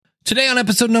Today on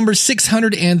episode number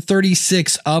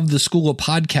 636 of the School of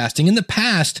Podcasting. In the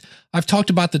past, I've talked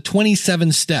about the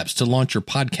 27 steps to launch your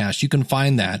podcast. You can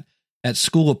find that at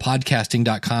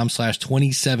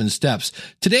schoolofpodcasting.com/27 steps.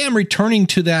 Today, I'm returning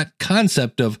to that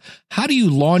concept of how do you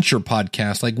launch your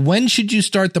podcast? Like, when should you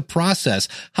start the process?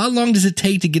 How long does it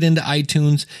take to get into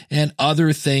iTunes and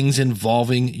other things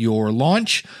involving your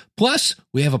launch? Plus,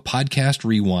 we have a podcast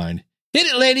rewind. Hit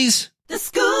it, ladies. The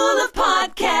School of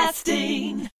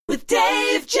Podcasting with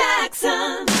Dave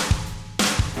Jackson.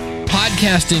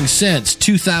 Podcasting since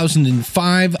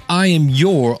 2005, I am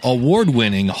your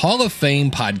award-winning Hall of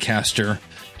Fame podcaster,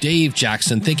 Dave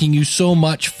Jackson. Thanking you so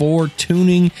much for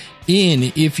tuning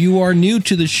in. If you are new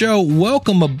to the show,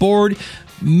 welcome aboard.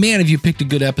 Man, have you picked a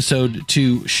good episode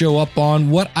to show up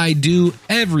on. What I do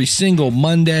every single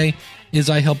Monday is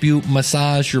I help you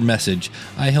massage your message.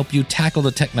 I help you tackle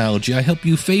the technology. I help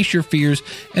you face your fears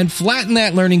and flatten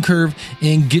that learning curve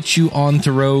and get you on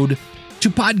the road to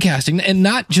podcasting, and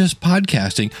not just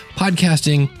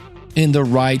podcasting in the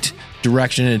right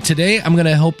direction. And today I'm going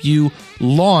to help you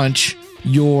launch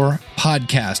your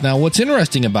podcast. Now, what's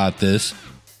interesting about this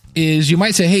is you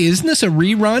might say, hey, isn't this a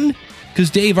rerun? Because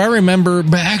Dave, I remember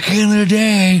back in the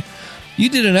day, you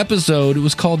did an episode. It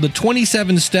was called the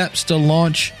 27 Steps to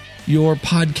Launch Your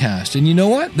Podcast. And you know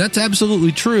what? That's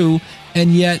absolutely true.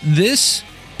 And yet this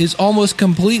is almost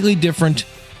completely different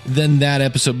than that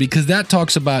episode, because that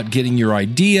talks about getting your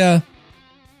idea,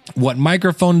 what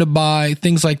microphone to buy,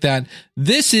 things like that.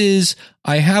 This is,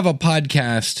 I have a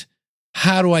podcast.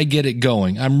 How do I get it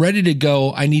going? I'm ready to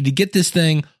go. I need to get this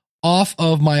thing off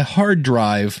of my hard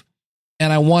drive,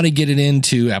 and I want to get it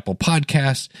into Apple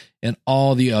Podcasts and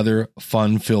all the other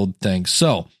fun-filled things.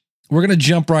 So we're going to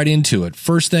jump right into it.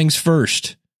 First things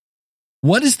first,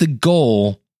 what is the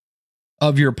goal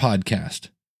of your podcast?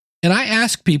 And I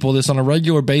ask people this on a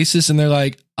regular basis, and they're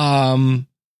like, and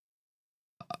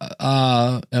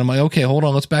I'm like, okay, hold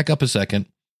on, let's back up a second.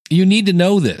 You need to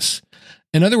know this.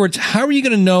 In other words, how are you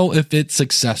going to know if it's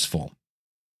successful?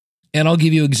 And I'll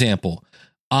give you an example.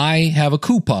 I have a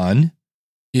coupon.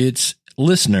 It's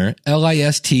listener,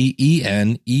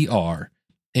 LISTENER.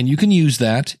 And you can use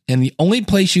that. And the only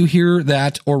place you hear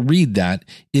that or read that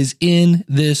is in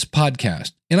this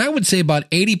podcast. And I would say about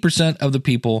 80% of the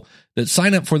people that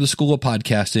sign up for the School of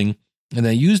Podcasting and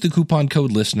they use the coupon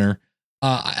code listener,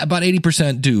 about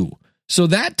 80% do. So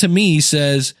that to me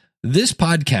says this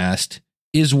podcast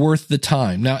is worth the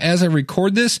time. Now, as I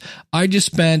record this, I just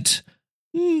spent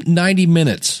 90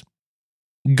 minutes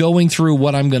going through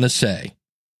what I'm going to say.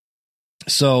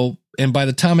 So, and by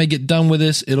the time I get done with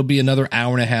this, it'll be another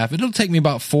hour and a half. It'll take me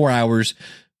about 4 hours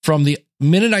from the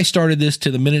minute I started this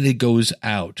to the minute it goes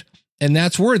out. And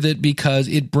that's worth it because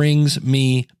it brings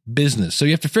me business. So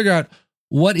you have to figure out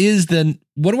what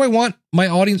do I want my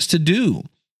audience to do?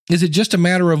 Is it just a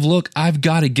matter of, look, I've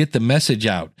got to get the message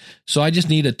out, so I just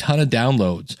need a ton of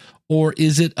downloads? Or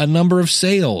is it a number of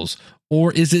sales?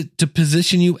 Or is it to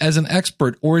position you as an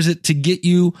expert? Or is it to get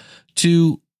you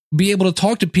to be able to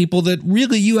talk to people that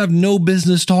really you have no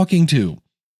business talking to?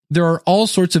 There are all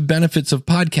sorts of benefits of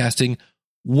podcasting.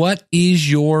 What is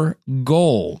your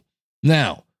goal?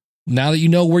 Now that you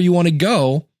know where you want to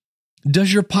go,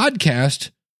 does your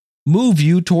podcast move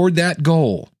you toward that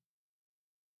goal?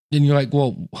 And you're like,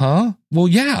 well, huh? Well,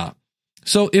 yeah.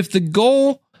 So if the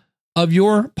goal of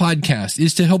your podcast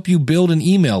is to help you build an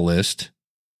email list,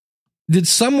 did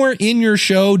somewhere in your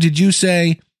show, did you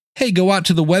say, hey, go out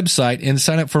to the website and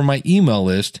sign up for my email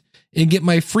list and get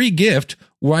my free gift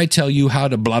where I tell you how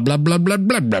to blah, blah, blah, blah,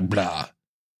 blah, blah, blah?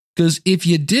 Because if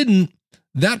you didn't,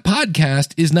 that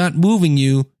podcast is not moving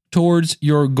you towards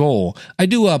your goal. I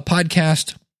do a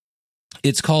podcast.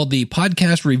 It's called the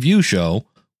Podcast Review Show.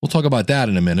 We'll talk about that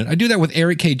in a minute. I do that with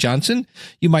Eric K. Johnson.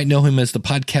 You might know him as the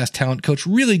podcast talent coach.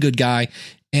 Really good guy.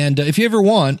 And if you ever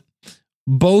want,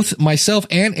 both myself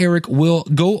and Eric will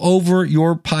go over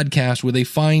your podcast with a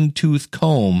fine-tooth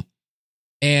comb.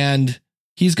 And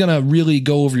he's going to really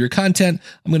go over your content.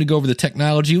 I'm going to go over the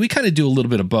technology. We kind of do a little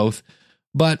bit of both.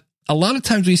 But a lot of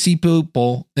times we see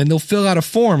people and they'll fill out a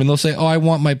form and they'll say, oh, I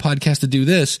want my podcast to do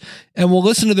this. And we'll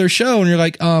listen to their show and you're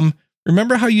like,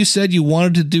 remember how you said you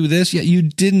wanted to do this? Yet you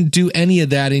didn't do any of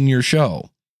that in your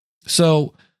show.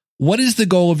 So what is the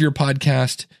goal of your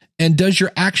podcast? And does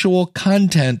your actual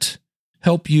content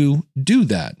help you do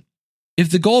that?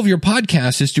 If the goal of your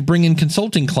podcast is to bring in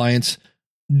consulting clients,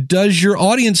 does your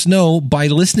audience know by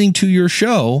listening to your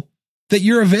show that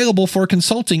you're available for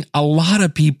consulting? A lot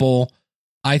of people,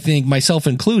 I think myself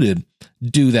included,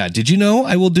 do that. Did you know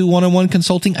I will do one-on-one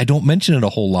consulting? I don't mention it a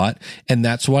whole lot. And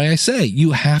that's why I say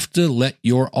you have to let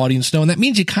your audience know. And that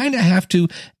means you kind of have to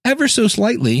ever so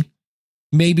slightly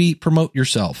maybe promote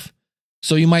yourself.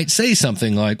 So you might say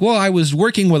something like, well, I was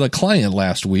working with a client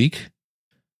last week,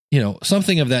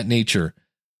 something of that nature.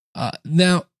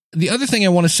 Now, the other thing I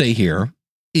want to say here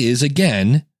is,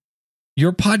 again,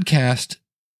 your podcast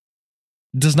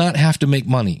does not have to make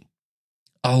money.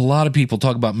 A lot of people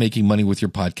talk about making money with your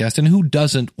podcast, and who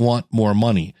doesn't want more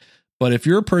money? But if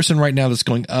you're a person right now that's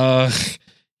going,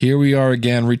 here we are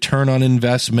again, return on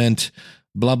investment,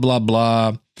 blah, blah,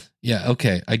 blah. Yeah,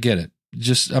 okay, I get it.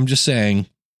 I'm just saying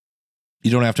you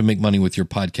don't have to make money with your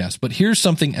podcast. But here's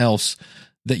something else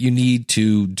that you need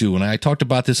to do. And I talked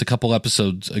about this a couple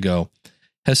episodes ago.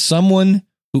 Has someone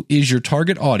who is your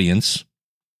target audience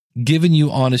given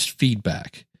you honest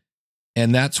feedback?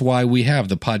 And that's why we have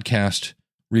the podcast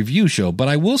review show. But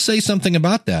I will say something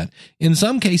about that. In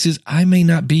some cases, I may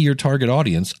not be your target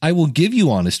audience. I will give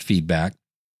you honest feedback.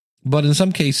 But in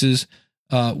some cases,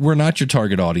 we're not your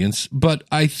target audience. But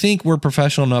I think we're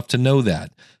professional enough to know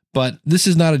that. But this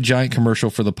is not a giant commercial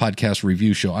for the podcast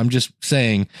review show. I'm just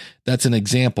saying that's an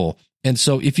example. And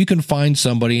so if you can find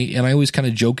somebody, and I always kind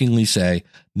of jokingly say,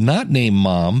 not name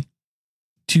mom,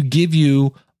 to give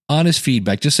you honest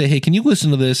feedback, just say, hey, can you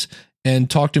listen to this and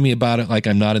talk to me about it like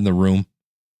I'm not in the room?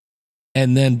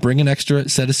 And then bring an extra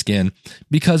set of skin,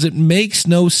 because it makes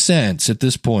no sense at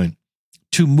this point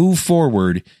to move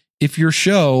forward if your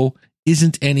show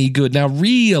isn't any good. Now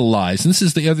realize, and this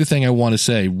is the other thing I want to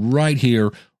say right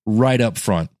here, right up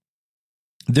front,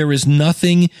 there is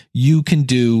nothing you can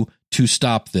do to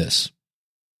stop this.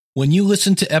 When you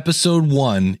listen to episode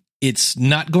 1, it's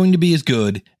not going to be as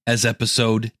good as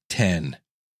episode 10.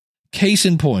 Case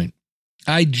in point,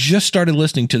 I just started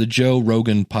listening to the Joe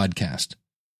Rogan podcast.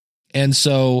 And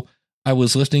so I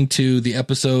was listening to the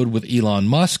episode with Elon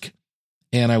Musk,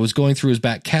 and I was going through his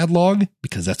back catalog,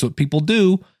 because that's what people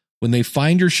do. When they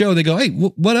find your show, they go, hey,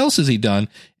 what else has he done?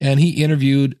 And he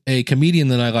interviewed a comedian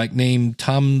that I like named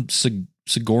Tom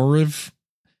Segura,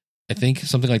 I think,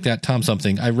 something like that, Tom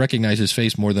something. I recognize his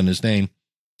face more than his name.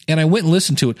 And I went and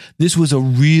listened to it. This was a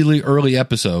really early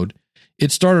episode.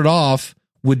 It started off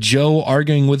with Joe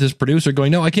arguing with his producer,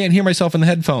 going, no, I can't hear myself in the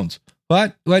headphones.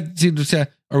 What?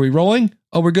 Are we rolling?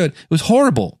 Oh, we're good. It was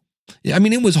horrible. I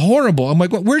mean, it was horrible. I'm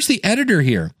like, where's the editor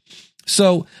here?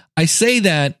 So I say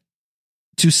that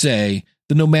to say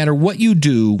that no matter what you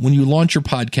do when you launch your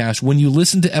podcast, when you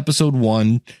listen to episode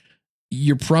 1,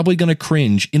 you're probably going to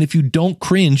cringe. And if you don't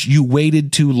cringe, you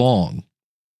waited too long.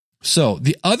 So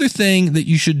the other thing that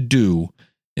you should do,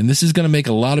 and this is going to make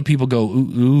a lot of people go,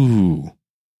 ooh,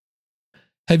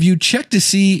 have you checked to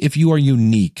see if you are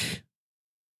unique?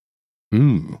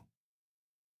 Ooh.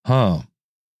 Huh.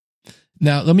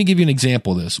 Now, let me give you an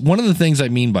example of this. One of the things I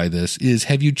mean by this is,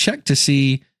 have you checked to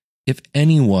see if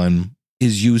anyone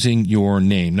is using your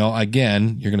name? Now,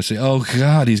 again, you're going to say, oh,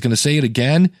 God, he's going to say it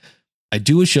again. I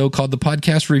do a show called the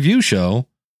Podcast Review Show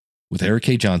with Eric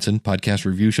K. Johnson,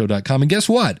 podcastreviewshow.com. And guess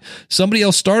what? Somebody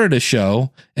else started a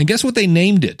show, and guess what they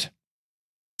named it?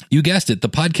 You guessed it, the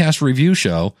Podcast Review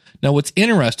Show. Now, what's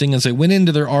interesting is I went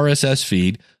into their RSS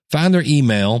feed, found their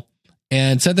email,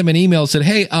 and sent them an email and said,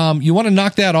 hey, you want to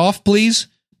knock that off, please,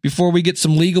 before we get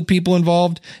some legal people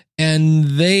involved? And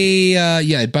they,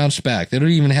 it bounced back. They don't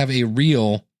even have a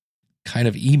real kind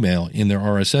of email in their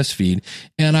RSS feed.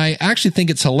 And I actually think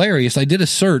it's hilarious. I did a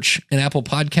search in Apple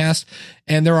Podcasts,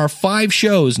 and there are 5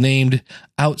 shows named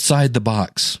Outside the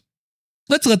Box.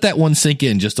 Let's let that one sink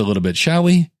in just a little bit, shall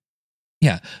we?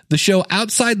 Yeah, the show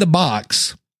Outside the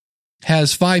Box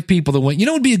has 5 people that went, you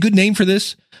know what would be a good name for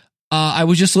this? I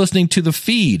was just listening to The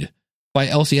Feed by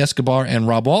Elsie Escobar and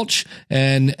Rob Walsh,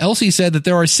 and Elsie said that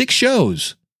there are 6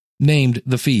 shows named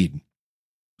The Feed.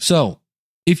 So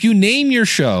if you name your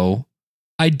show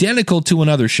identical to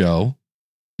another show,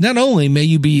 not only may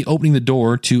you be opening the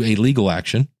door to a legal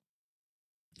action,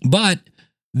 but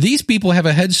these people have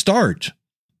a head start,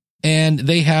 and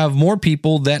they have more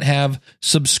people that have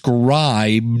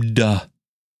subscribed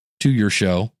to your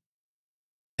show.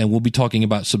 And we'll be talking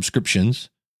about subscriptions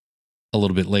a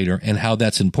little bit later and how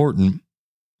that's important,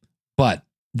 but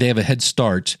they have a head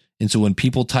start. And so when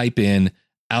people type in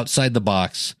Outside the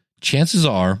Box, chances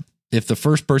are, if the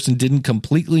first person didn't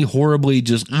completely horribly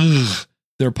just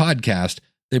their podcast,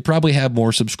 they probably have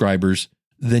more subscribers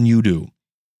than you do.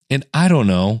 And I don't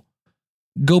know,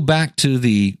 go back to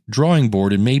the drawing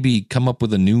board and maybe come up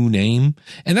with a new name.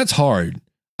 And that's hard.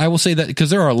 I will say that because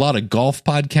there are a lot of golf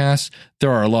podcasts.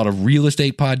 There are a lot of real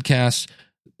estate podcasts.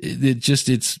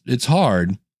 It's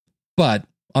hard. But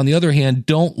on the other hand,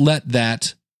 don't let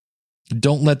that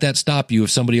stop you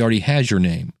if somebody already has your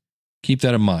name. Keep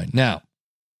that in mind. Now,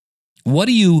 what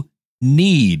do you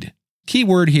need?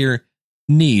 Keyword here,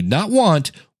 need, not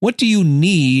want. What do you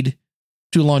need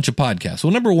to launch a podcast?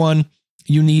 Well, number one,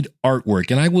 you need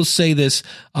artwork. And I will say this,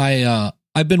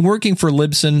 I've been working for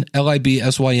Libsyn,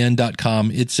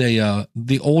 libsyn.com. It's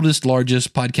the oldest,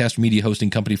 largest podcast media hosting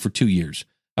company for 2 years.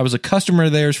 I was a customer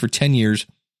of theirs for 10 years.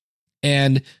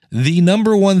 And the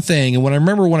number one thing, and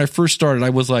when I first started, I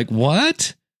was like,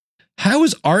 what? How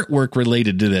is artwork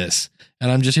related to this? And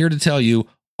I'm just here to tell you,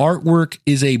 artwork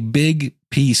is a big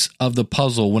piece of the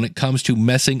puzzle when it comes to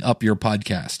messing up your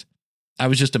podcast. I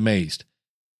was just amazed.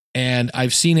 And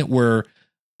I've seen it where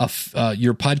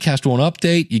your podcast won't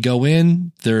update. You go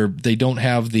in, they don't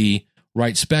have the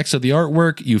right specs of the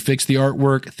artwork. You fix the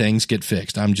artwork, things get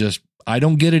fixed. I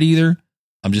don't get it either.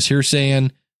 I'm just here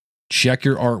saying, check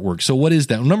your artwork. So what is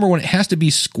that? Number one, it has to be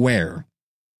square.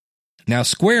 Now,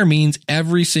 square means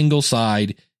every single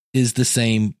side is the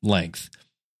same length.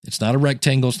 It's not a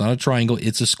rectangle. It's not a triangle.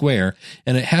 It's a square.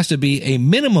 And it has to be a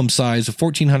minimum size of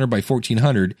 1400 by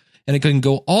 1400. And it can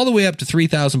go all the way up to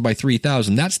 3000 by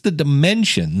 3000. That's the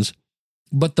dimensions.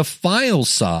 But the file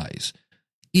size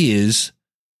is,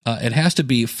 it has to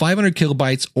be 500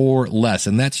 kilobytes or less.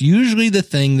 And that's usually the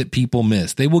thing that people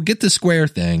miss. They will get the square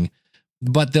thing,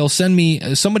 but they'll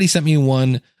somebody sent me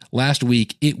one last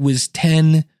week. It was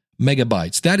 10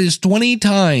 megabytes. That is 20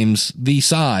 times the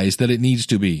size that it needs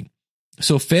to be.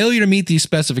 So failure to meet these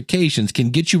specifications can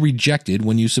get you rejected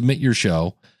when you submit your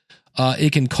show.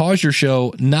 It can cause your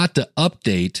show not to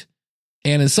update.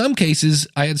 And in some cases,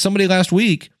 I had somebody last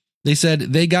week, they said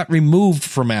they got removed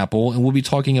from Apple, and we'll be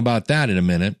talking about that in a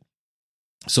minute.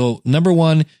 So number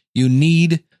one, you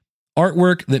need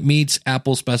artwork that meets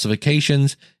Apple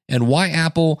specifications. And why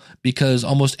Apple? Because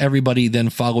almost everybody then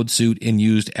followed suit and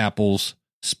used Apple's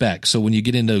specs. So when you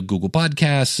get into Google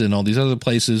Podcasts and all these other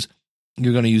places,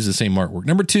 you're going to use the same artwork.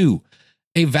 Number two,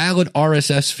 a valid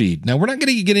RSS feed. Now, we're not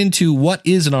going to get into what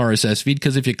is an RSS feed,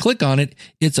 because if you click on it,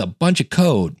 it's a bunch of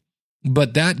code.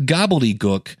 But that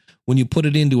gobbledygook, when you put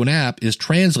it into an app, is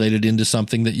translated into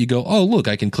something that you go, oh, look,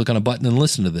 I can click on a button and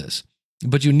listen to this.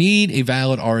 But you need a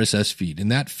valid RSS feed.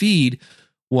 And that feed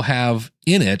will have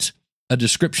in it a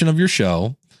description of your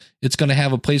show. It's going to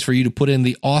have a place for you to put in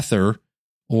the author,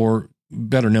 or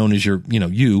better known as you,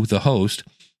 the host,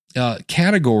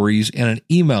 categories, and an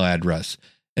email address.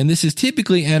 And this is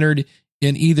typically entered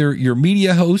in either your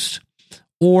media host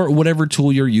or whatever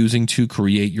tool you're using to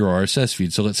create your RSS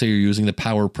feed. So let's say you're using the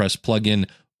PowerPress plugin,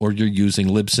 or you're using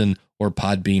Libsyn or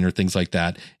Podbean or things like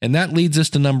that. And that leads us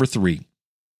to number three.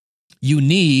 You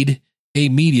need a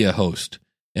media host.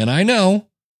 And I know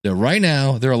that right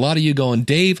now there are a lot of you going,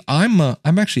 Dave, I'm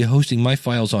actually hosting my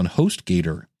files on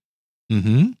HostGator.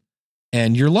 And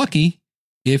you're lucky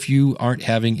if you aren't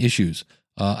having issues.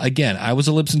 Again, I was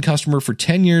a Libsyn customer for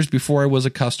 10 years before I was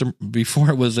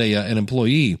an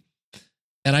employee.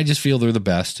 And I just feel they're the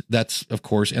best. That's, of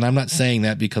course, and I'm not saying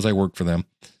that because I work for them.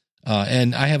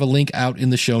 And I have a link out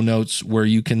in the show notes where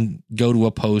you can go to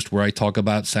a post where I talk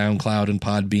about SoundCloud and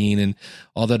Podbean and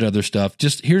all that other stuff.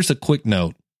 Just here's a quick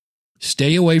note.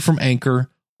 Stay away from Anchor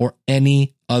or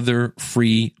any other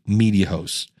free media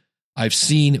hosts. I've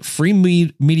seen free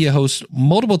media hosts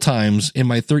multiple times in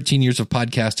my 13 years of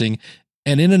podcasting,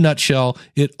 and in a nutshell,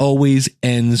 it always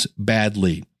ends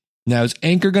badly. Now, is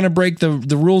Anchor going to break the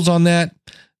rules on that?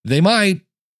 They might.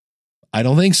 I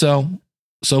don't think so.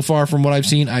 So far from what I've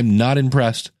seen, I'm not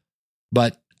impressed.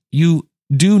 But you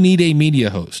do need a media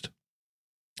host,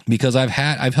 because I've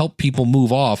helped people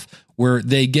move off where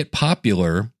they get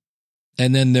popular,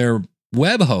 and then their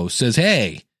web host says,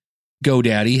 hey,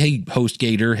 GoDaddy, hey,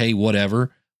 HostGator, hey,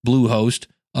 whatever, Bluehost,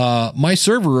 my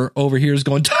server over here is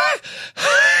going,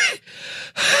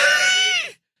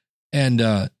 and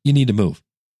you need to move.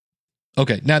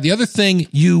 Okay, now the other thing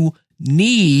you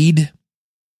need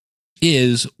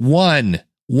is just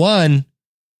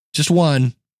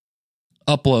one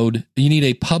upload. You need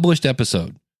a published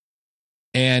episode.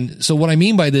 And so what I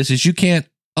mean by this is you can't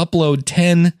upload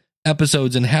 10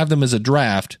 episodes and have them as a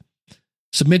draft,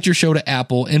 submit your show to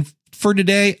Apple. And for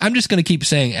today, I'm just going to keep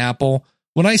saying Apple.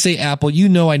 When I say Apple,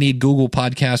 I need Google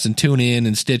Podcasts and TuneIn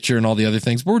and Stitcher and all the other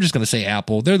things, but we're just going to say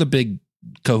Apple. They're the big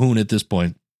kahuna at this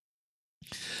point.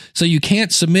 So you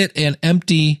can't submit an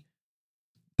empty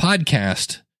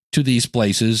podcast to these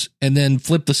places and then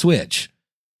flip the switch,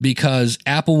 because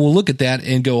Apple will look at that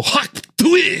and go,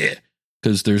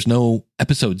 because there's no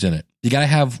episodes in it. You got to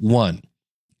have one.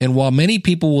 And while many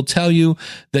people will tell you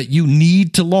that you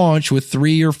need to launch with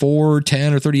 3 or 4 or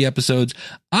 10 or 30 episodes,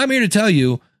 I'm here to tell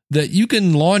you that you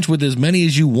can launch with as many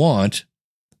as you want,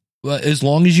 as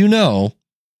long as you know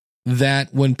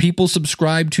that when people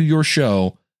subscribe to your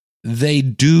show, they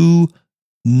do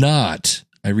not,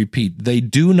 I repeat, they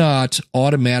do not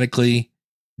automatically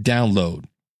download.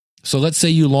 So let's say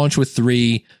you launch with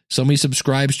 3, somebody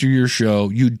subscribes to your show,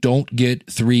 you don't get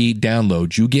 3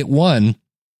 downloads, you get 1,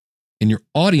 and your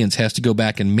audience has to go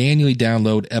back and manually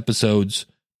download episodes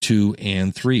 2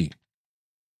 and 3.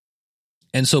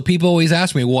 And so people always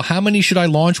ask me, well, how many should I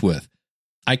launch with?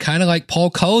 I kind of like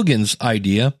Paul Culligan's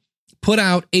idea, put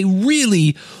out a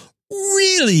really,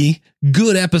 really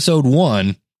good episode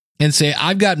 1 and say,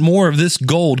 I've got more of this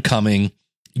gold coming.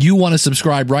 You want to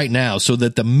subscribe right now so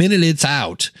that the minute it's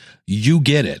out, you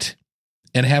get it,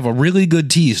 and have a really good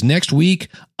tease. Next week,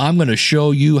 I'm going to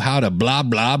show you how to blah,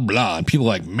 blah, blah. And people are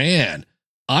like, man,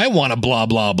 I want to blah,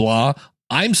 blah, blah.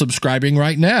 I'm subscribing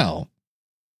right now.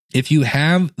 If you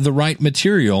have the right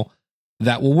material,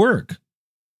 that will work.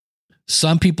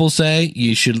 Some people say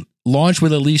you should launch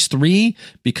with at least 3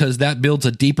 because that builds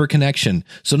a deeper connection.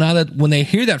 So now that when they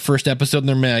hear that first episode and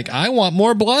they're like, I want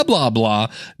more blah, blah, blah,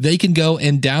 they can go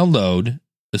and download,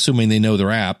 assuming they know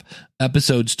their app,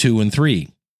 episodes 2 and 3.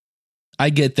 I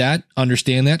get that,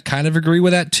 understand that, kind of agree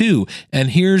with that too. And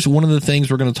here's one of the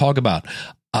things we're going to talk about.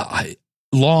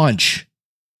 Launch.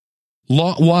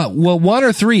 Well, 1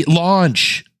 or 3,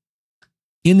 launch.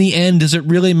 In the end, does it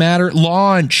really matter?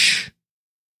 Launch.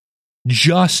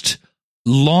 Just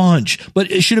launch.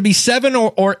 But should it be 7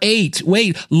 or 8?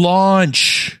 Wait,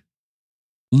 launch.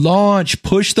 Launch.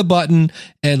 Push the button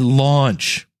and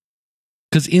launch.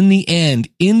 Because in the end,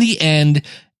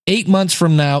 8 months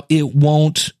from now, it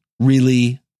won't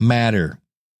really matter.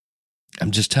 I'm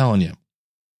just telling you.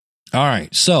 All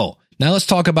right. So now let's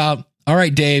talk about, all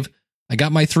right, Dave, I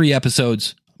got my 3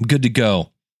 episodes. I'm good to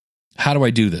go. How do I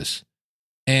do this?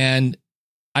 And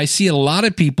I see a lot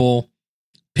of people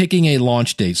picking a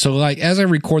launch date. So like as I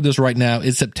record this right now,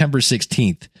 it's September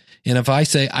 16th. And if I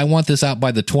say I want this out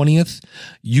by the 20th,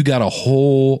 you got a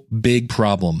whole big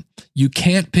problem. You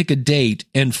can't pick a date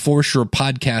and force your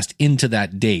podcast into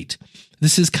that date.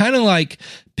 This is kind of like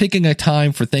picking a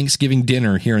time for Thanksgiving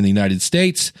dinner here in the United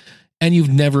States, and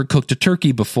you've never cooked a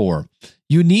turkey before.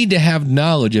 You need to have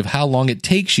knowledge of how long it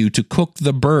takes you to cook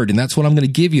the bird, and that's what I'm going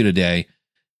to give you today.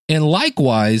 And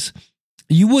likewise,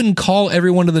 you wouldn't call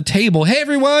everyone to the table, hey,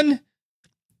 everyone,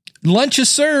 lunch is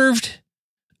served,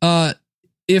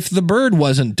 if the bird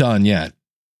wasn't done yet.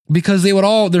 Because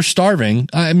they're starving.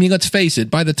 I mean, let's face it,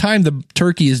 by the time the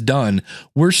turkey is done,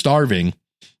 we're starving.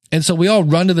 And so we all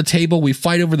run to the table, we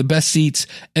fight over the best seats,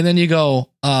 and then you go,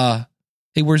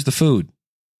 hey, where's the food?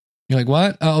 You're like,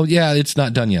 what? Oh, yeah, it's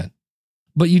not done yet.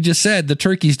 But you just said the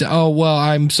turkey's done. Oh, well,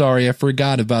 I'm sorry, I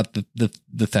forgot about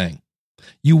the thing.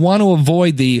 You want to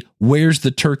avoid the where's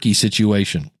the turkey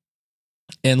situation.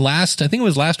 And I think it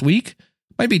was last week,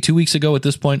 might be 2 weeks ago at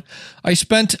this point, I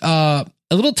spent a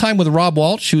little time with Rob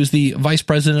Walsh, who is the vice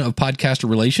president of podcaster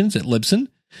relations at Libsyn.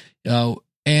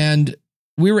 And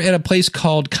we were at a place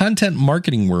called Content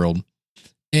Marketing World.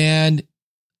 And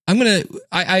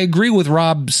I agree with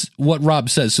what Rob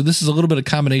says. So this is a little bit of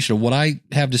combination of what I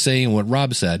have to say and what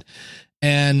Rob said.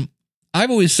 And I've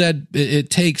always said it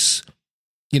takes,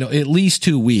 at least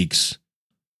 2 weeks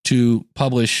to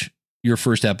publish your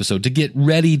first episode, to get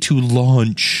ready to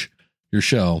launch your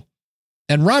show.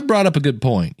 And Rob brought up a good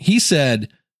point. He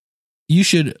said, you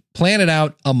should plan it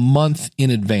out a month in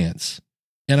advance.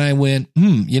 And I went,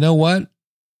 you know what?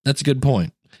 That's a good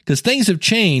point. Because things have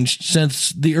changed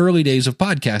since the early days of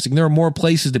podcasting. There are more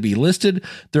places to be listed.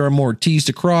 There are more T's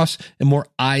to cross and more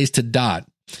I's to dot.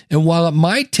 And while it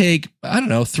might take,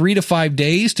 3 to 5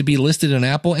 days to be listed in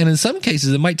Apple, and in some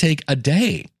cases it might take a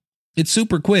day. It's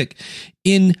super quick.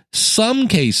 In some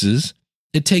cases,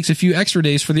 it takes a few extra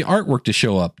days for the artwork to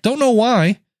show up. Don't know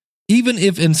why. Even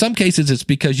if in some cases it's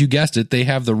because you guessed it, they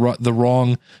have the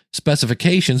wrong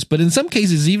specifications. But in some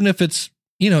cases, even if it's,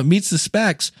 it meets the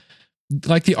specs,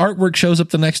 like the artwork shows up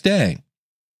the next day.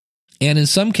 And in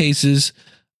some cases,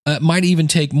 it might even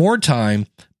take more time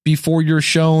before you're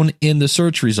shown in the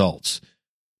search results.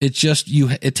 It's just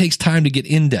it takes time to get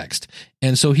indexed.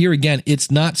 And so here again,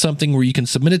 it's not something where you can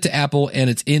submit it to Apple and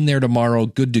it's in there tomorrow,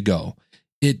 good to go.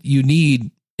 You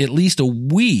need at least a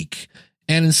week.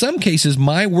 And in some cases,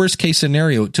 my worst case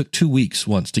scenario, it took 2 weeks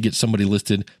once to get somebody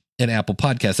listed in Apple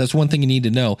Podcasts. That's one thing you need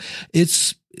to know.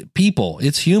 It's people,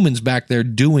 it's humans back there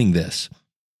doing this.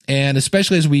 And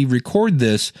especially as we record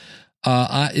this,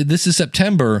 this is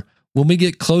September. When we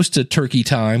get close to turkey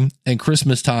time and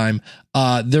Christmas time,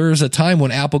 there's a time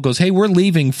when Apple goes, hey, we're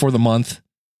leaving for the month.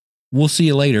 We'll see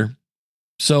you later.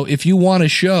 So if you want a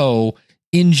show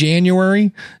in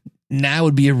January, now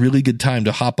would be a really good time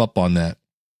to hop up on that.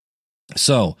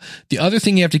 So the other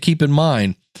thing you have to keep in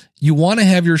mind, you want to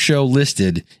have your show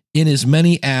listed in as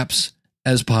many apps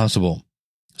as possible.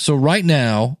 So right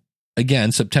now,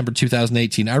 again, September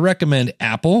 2018, I recommend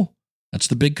Apple, That's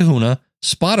the big kahuna.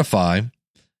 Spotify,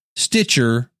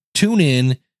 Stitcher,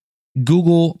 TuneIn,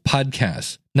 Google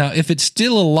Podcasts. Now, if it's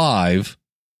still alive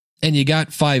and you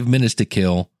got 5 minutes to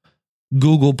kill,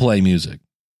 Google Play Music.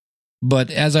 But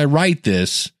as I write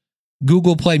this,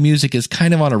 Google Play Music is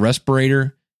kind of on a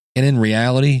respirator. And in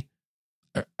reality,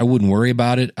 I wouldn't worry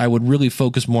about it. I would really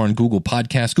focus more on Google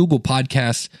Podcasts. Google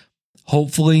Podcasts,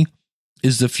 hopefully,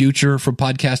 is the future for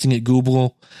podcasting at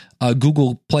Google.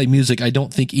 Google Play Music, I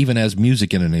don't think even has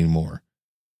music in it anymore.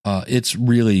 It's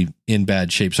really in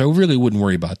bad shape. So I really wouldn't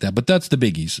worry about that. But that's the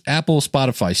biggies. Apple,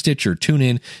 Spotify, Stitcher,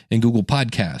 TuneIn, and Google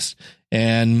Podcasts.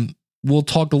 And we'll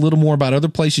talk a little more about other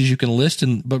places you can list.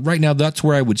 But right now, that's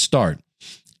where I would start.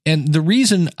 And the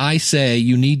reason I say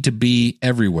you need to be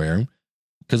everywhere,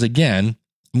 because again,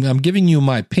 I'm giving you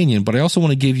my opinion, but I also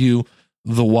want to give you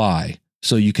the why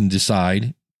so you can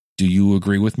decide, do you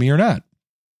agree with me or not?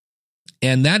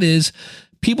 And that is,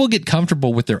 people get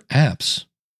comfortable with their apps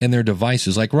and their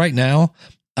devices. Like right now,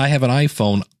 I have an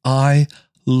iPhone. I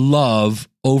love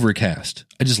Overcast.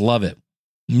 I just love it.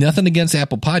 Nothing against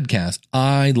Apple Podcasts.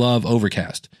 I love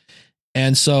Overcast.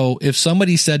 And so if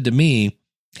somebody said to me,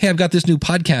 hey, I've got this new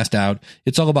podcast out,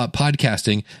 it's all about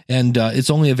podcasting, and it's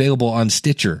only available on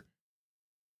Stitcher.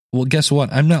 Well, guess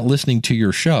what? I'm not listening to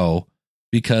your show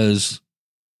because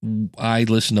I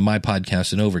listen to my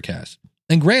podcast in Overcast.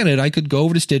 And granted, I could go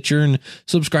over to Stitcher and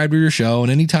subscribe to your show,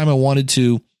 and anytime I wanted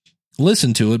to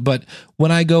listen to it. But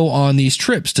when I go on these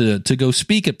trips to go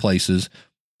speak at places,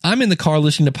 I'm in the car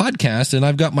listening to podcasts, and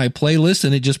I've got my playlist,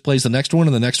 and it just plays the next one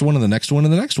and the next one and the next one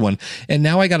and the next one. And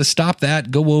now I got to stop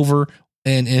that, go over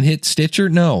and hit Stitcher.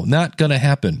 No, not going to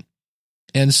happen.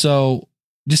 And so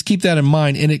just keep that in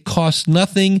mind. And it costs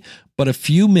nothing but a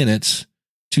few minutes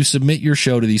to submit your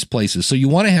show to these places. So you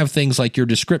want to have things like your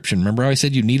description. Remember how I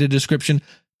said you need a description?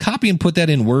 Copy and put that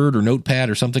in Word or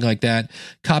Notepad or something like that.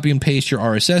 Copy and paste your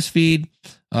RSS feed.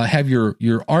 Have your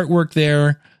artwork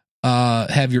there.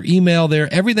 Have your email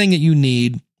there. Everything that you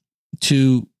need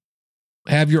to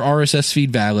have your RSS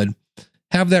feed valid.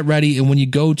 Have that ready. And when you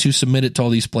go to submit it to all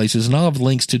these places, and I'll have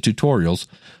links to tutorials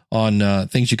on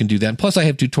things you can do that. And plus, I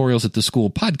have tutorials at the School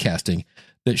of Podcasting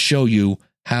that show you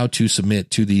how to submit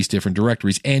to these different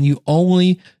directories. And you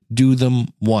only do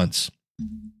them once.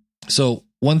 So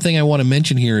one thing I want to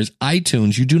mention here is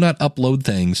iTunes. You do not upload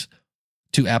things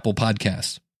to Apple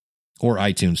Podcasts or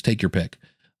iTunes. Take your pick.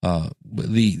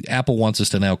 The Apple wants us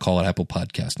to now call it Apple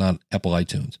Podcasts, not Apple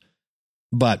iTunes.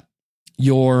 But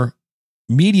your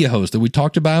media host that we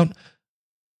talked about,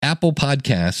 Apple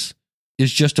Podcasts,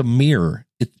 is just a mirror.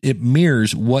 It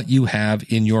mirrors what you have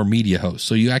in your media host.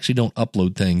 So you actually don't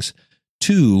upload things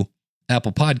to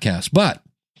Apple Podcasts. But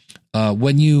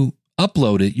when you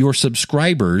upload it, your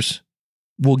subscribers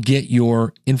will get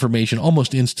your information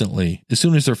almost instantly as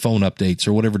soon as their phone updates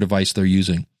or whatever device they're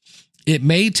using. It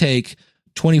may take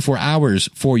 24 hours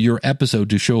for your episode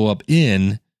to show up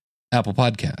in Apple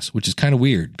Podcasts, which is kind of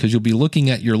weird because you'll be looking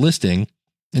at your listing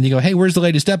and you go, hey, where's the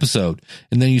latest episode?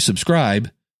 And then you subscribe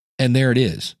and there it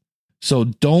is. So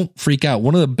don't freak out.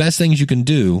 One of the best things you can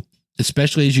do,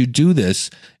 especially as you do this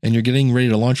and you're getting ready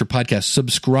to launch your podcast,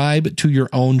 subscribe to your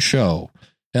own show.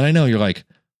 And I know you're like,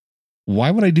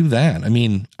 why would I do that? I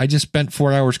mean, I just spent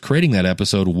 4 hours creating that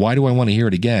episode. Why do I want to hear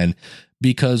it again?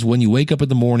 Because when you wake up in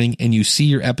the morning and you see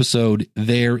your episode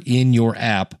there in your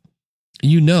app,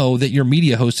 you know that your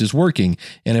media host is working.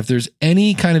 And if there's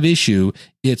any kind of issue,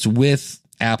 it's with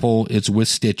Apple, it's with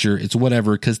Stitcher, it's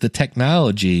whatever, because the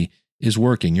technology is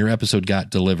working. Your episode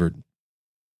got delivered.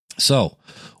 So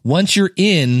once you're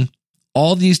in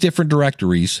all these different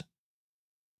directories,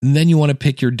 then you want to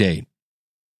pick your date.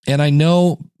 And I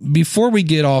know before we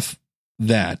get off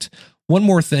that, one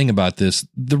more thing about this,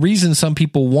 the reason some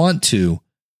people want to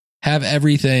have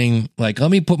everything like,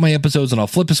 let me put my episodes and I'll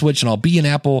flip a switch and I'll be in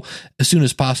Apple as soon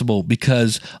as possible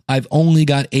because I've only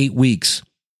got 8 weeks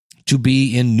to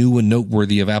be in new and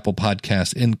noteworthy of Apple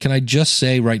Podcasts. And can I just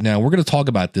say right now, we're going to talk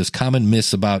about this common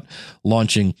myths about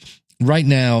launching. Right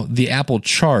now, the Apple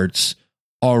charts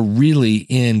are really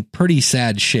in pretty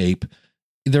sad shape.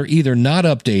 They're either not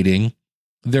updating,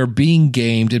 they're being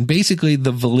gamed, and basically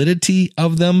the validity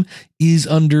of them is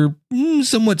under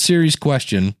somewhat serious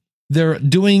question. They're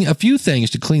doing a few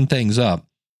things to clean things up,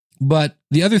 but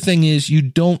the other thing is you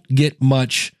don't get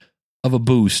much of a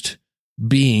boost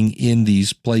being in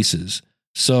these places.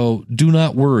 So do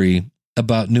not worry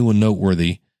about new and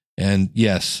noteworthy. And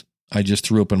yes, I just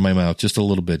threw up in my mouth just a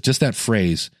little bit, just that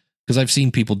phrase, because I've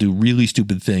seen people do really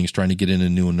stupid things trying to get in a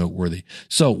new and noteworthy.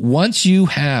 So once you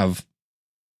have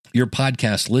your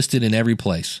podcast listed in every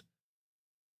place,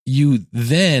 you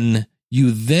then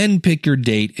pick your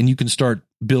date and you can start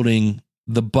building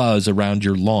the buzz around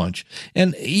your launch.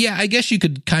 And yeah, I guess you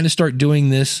could kind of start doing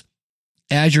this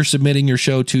as you're submitting your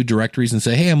show to directories and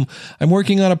say, hey, I'm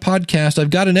working on a podcast. I've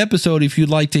got an episode. If you'd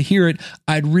like to hear it,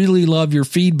 I'd really love your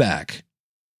feedback.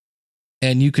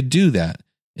 And you could do that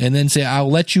and then say, I'll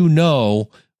let you know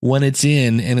when it's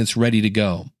in and it's ready to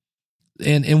go.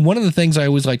 And one of the things I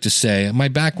always like to say,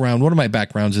 one of my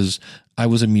backgrounds is I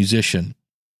was a musician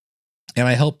and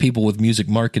I help people with music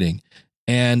marketing.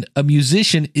 And a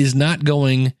musician is not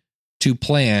going to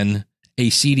plan a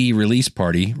CD release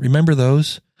party. Remember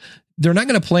those? They're not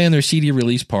going to plan their CD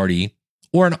release party.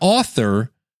 Or an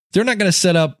author, they're not going to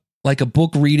set up like a book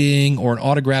reading or an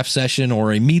autograph session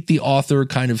or a meet the author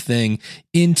kind of thing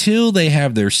until they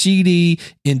have their CD,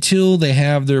 until they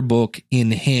have their book in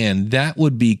hand. That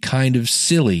would be kind of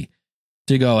silly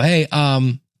to go, hey,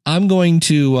 I'm going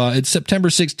to, it's September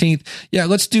 16th. Yeah,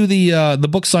 let's do the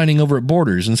book signing over at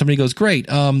Borders. And somebody goes, great.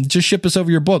 Just ship us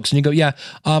over your books. And you go, yeah,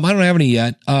 I don't have any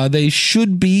yet. They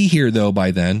should be here though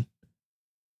by then.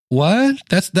 What?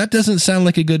 That doesn't sound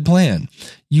like a good plan.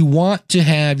 You want to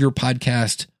have your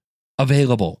podcast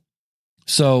available.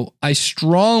 So I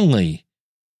strongly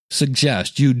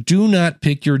suggest you do not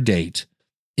pick your date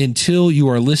until you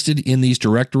are listed in these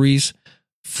directories.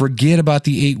 Forget about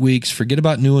the 8 weeks, forget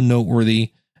about new and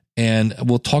noteworthy, and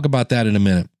we'll talk about that in a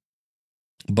minute.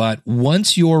 But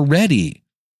once you're ready,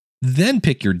 then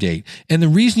pick your date. And the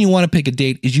reason you want to pick a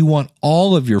date is you want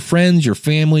all of your friends, your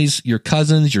families, your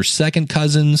cousins, your second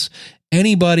cousins,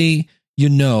 anybody you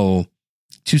know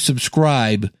to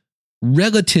subscribe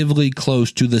relatively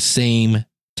close to the same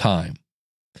time.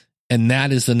 And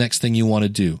that is the next thing you want to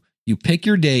do. You pick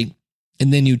your date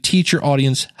and then you teach your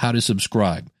audience how to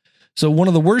subscribe. So one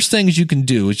of the worst things you can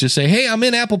do is just say, hey, I'm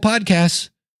in Apple Podcasts.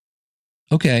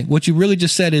 Okay, what you really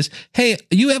just said is, hey,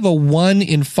 you have a 1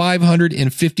 in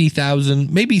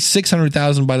 550,000, maybe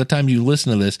 600,000 by the time you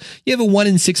listen to this. You have a 1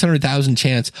 in 600,000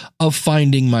 chance of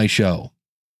finding my show.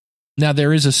 Now,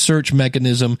 there is a search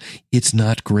mechanism. It's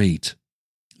not great.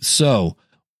 So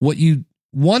what you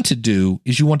want to do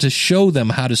is you want to show them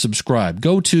how to subscribe.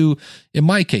 Go to, in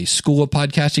my case,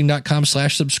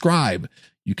 schoolofpodcasting.com/subscribe.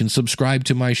 You can subscribe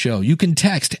to my show. You can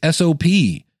text SOP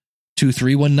to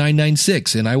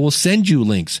 31996 and I will send you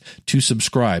links to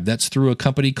subscribe. That's through a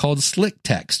company called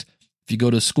SlickText. If you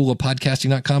go to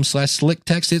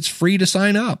schoolofpodcasting.com/SlickText, it's free to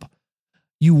sign up.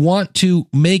 You want to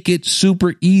make it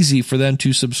super easy for them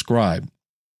to subscribe.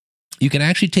 You can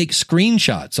actually take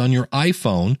screenshots on your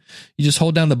iPhone. You just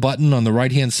hold down the button on the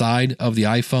right-hand side of the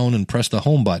iPhone and press the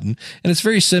home button. And it's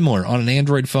very similar. On an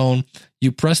Android phone,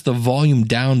 you press the volume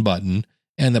down button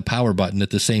and the power button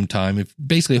at the same time. If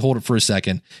basically hold it for a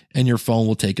second and your phone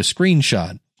will take a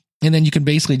screenshot. And then you can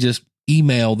basically just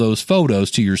email those photos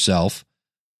to yourself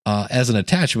as an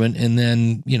attachment and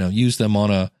then, use them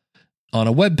on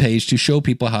a web page to show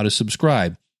people how to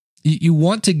subscribe. You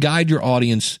want to guide your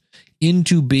audience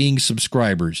into being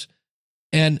subscribers.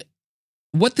 And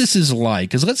what this is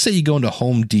like is, let's say you go into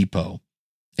Home Depot,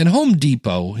 and Home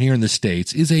Depot here in the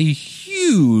States is a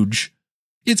huge,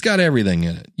 it's got everything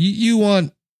in it. You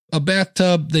want a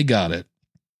bathtub, they got it.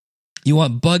 You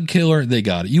want bug killer, they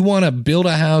got it. You want to build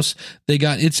a house, they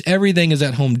got it. It's everything is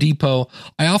at Home Depot.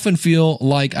 I often feel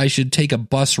like I should take a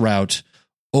bus route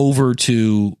over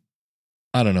to,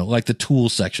 I don't know, like the tool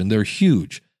section. They're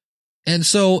huge. And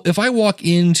so if I walk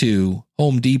into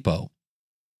Home Depot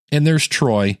and there's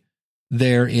Troy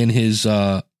there in his,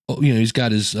 he's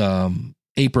got his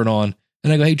apron on,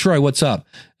 and I go, hey, Troy, what's up?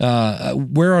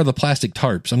 Where are the plastic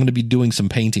tarps? I'm going to be doing some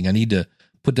painting. I need to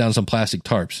put down some plastic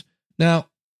tarps. Now,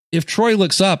 if Troy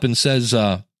looks up and says,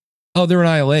 they're in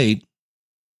aisle 8.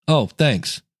 Oh,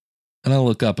 thanks. And I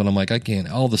look up and I'm like, I can't,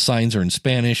 all the signs are in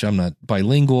Spanish. I'm not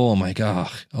bilingual. I'm like,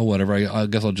 whatever. I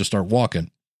guess I'll just start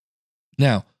walking.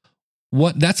 Now,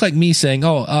 that's like me saying,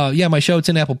 my show, it's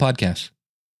in Apple Podcasts.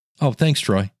 Oh, thanks,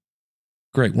 Troy.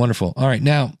 Great. Wonderful. All right.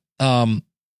 Now,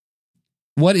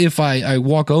 what if I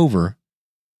walk over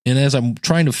and as I'm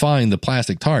trying to find the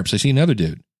plastic tarps, I see another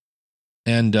dude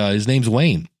and his name's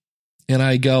Wayne. And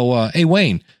I go, hey,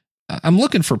 Wayne, I'm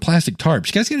looking for plastic tarps.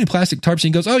 You guys get any plastic tarps? And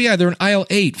he goes, oh yeah, they're in aisle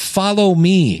 8. Follow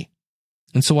me.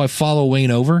 And so I follow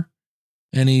Wayne over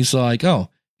and he's like, oh,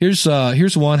 here's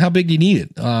one. How big do you need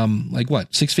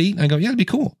it? 6 feet? I go, yeah, it'd be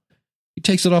cool. He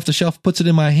takes it off the shelf, puts it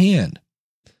in my hand.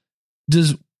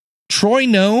 Does Troy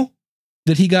know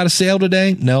that he got a sale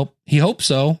today? Nope. He hopes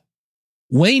so.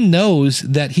 Wayne knows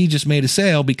that he just made a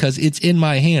sale because it's in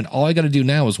my hand. All I got to do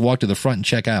now is walk to the front and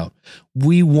check out.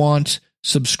 We want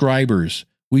subscribers.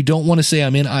 We don't want to say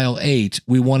I'm in aisle 8.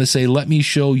 We want to say, let me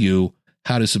show you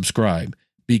how to subscribe,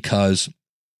 because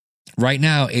Right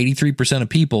now, 83% of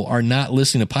people are not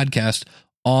listening to podcasts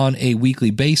on a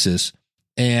weekly basis,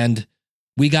 and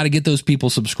we got to get those people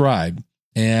subscribed.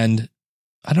 And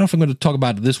I don't know if I'm going to talk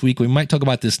about it this week. We might talk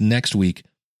about this next week.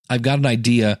 I've got an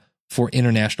idea for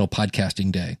International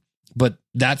Podcasting Day, but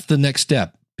that's the next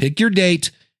step. Pick your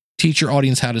date, teach your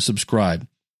audience how to subscribe.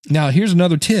 Now, here's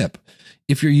another tip.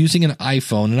 If you're using an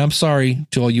iPhone, and I'm sorry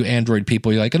to all you Android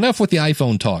people, you're like, enough with the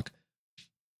iPhone talk.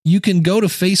 You can go to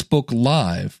Facebook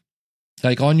Live,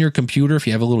 like on your computer, if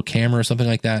you have a little camera or something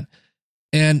like that.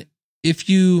 And if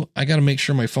you, I got to make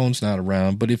sure my phone's not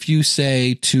around, but if you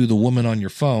say to the woman on your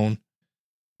phone,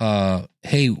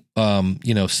 hey,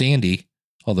 Sandy,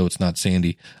 although it's not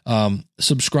Sandy,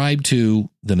 subscribe to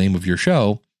the name of your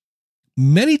show,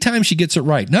 many times she gets it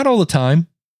right. Not all the time.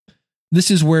 This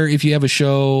is where if you have a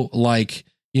show like,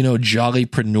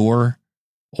 Jollypreneur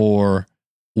or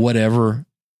whatever,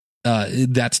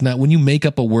 that's not, when you make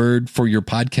up a word for your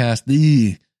podcast,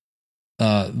 the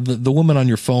woman on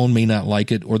your phone may not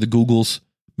like it, or the Googles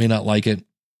may not like it.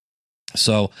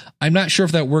 So I'm not sure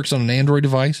if that works on an Android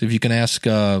device. If you can ask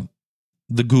the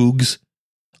Googs,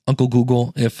 Uncle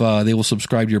Google, if they will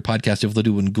subscribe to your podcast, if they'll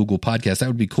do it in Google Podcasts, that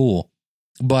would be cool.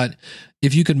 But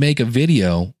if you could make a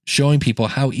video showing people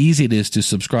how easy it is to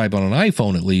subscribe on an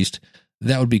iPhone, at least,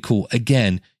 that would be cool.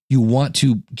 Again, you want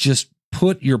to just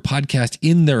put your podcast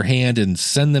in their hand and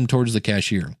send them towards the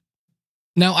cashier.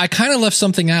 Now, I kind of left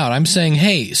something out. I'm saying,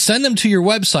 hey, send them to your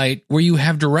website where you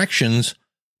have directions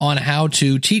on how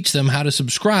to teach them how to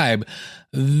subscribe.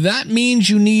 That means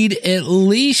you need at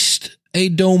least a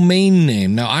domain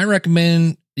name. Now, I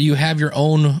recommend you have your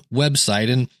own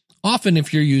website, and often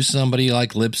if you're using somebody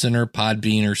like Libsyn or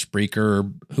Podbean or Spreaker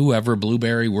or whoever,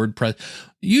 Blueberry, WordPress,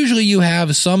 usually you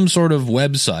have some sort of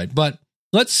website. But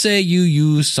let's say you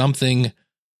use something,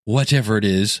 whatever it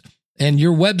is, and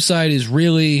your website is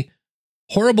really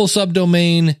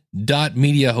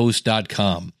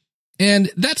horriblesubdomain.mediahost.com.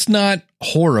 And that's not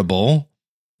horrible.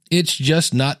 It's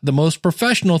just not the most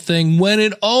professional thing when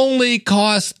it only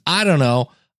costs, I don't know,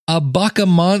 $1 a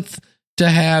month to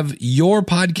have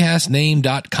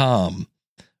yourpodcastname.com.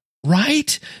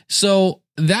 Right? So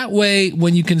that way,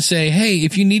 when you can say, hey,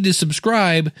 if you need to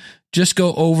subscribe, just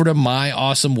go over to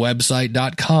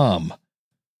myawesomewebsite.com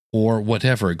or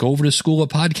whatever. Go over to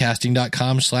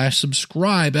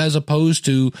schoolofpodcasting.com/subscribe as opposed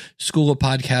to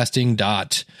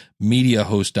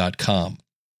schoolofpodcasting.mediahost.com.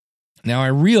 Now, I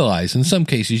realize in some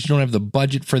cases you don't have the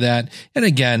budget for that. And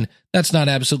again, that's not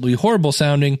absolutely horrible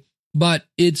sounding, but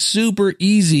it's super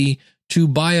easy to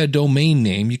buy a domain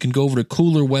name. You can go over to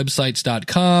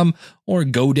coolerwebsites.com or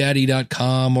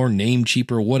GoDaddy.com or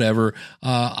Namecheap or whatever.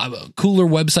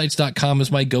 Coolerwebsites.com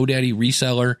is my GoDaddy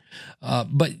reseller.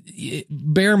 But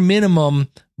bare minimum,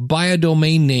 buy a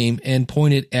domain name and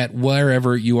point it at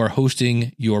wherever you are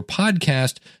hosting your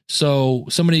podcast. So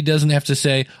somebody doesn't have to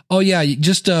say, oh yeah,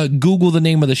 just Google the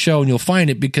name of the show and you'll find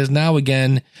it, because now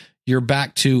again, you're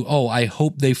back to, oh, I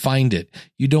hope they find it.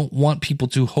 You don't want people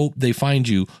to hope they find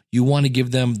you. You want to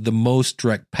give them the most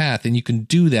direct path, and you can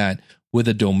do that with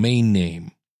a domain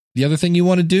name. The other thing you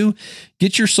want to do,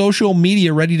 get your social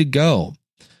media ready to go.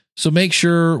 So make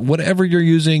sure whatever you're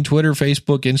using, Twitter,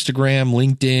 Facebook, Instagram,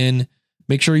 LinkedIn,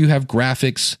 make sure you have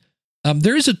graphics.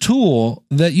 There is a tool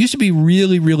that used to be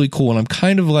really, really cool, and I'm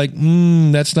kind of like,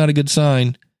 that's not a good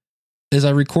sign. As I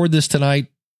record this tonight,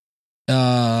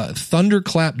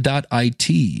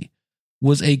 thunderclap.it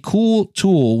was a cool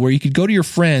tool where you could go to your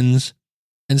friends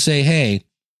and say, hey,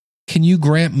 can you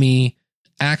grant me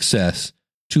access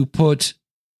to put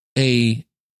a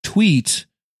tweet,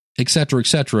 et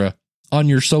cetera, on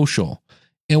your social?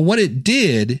 And what it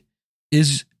did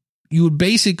is you would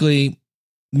basically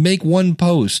make one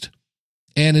post,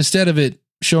 and instead of it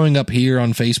showing up here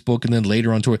on Facebook and then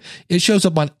later on Twitter, it shows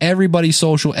up on everybody's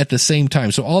social at the same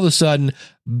time. So all of a sudden,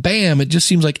 bam, it just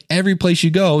seems like every place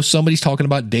you go, somebody's talking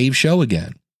about Dave's show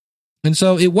again. And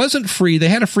so it wasn't free. They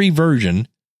had a free version,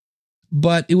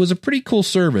 but it was a pretty cool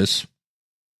service.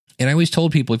 And I always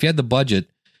told people, if you had the budget,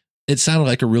 it sounded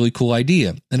like a really cool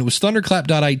idea. And it was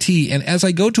thunderclap.it. And as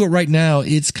I go to it right now,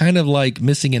 it's kind of like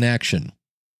missing in action.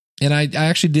 And I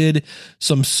actually did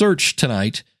some search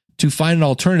tonight to find an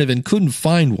alternative and couldn't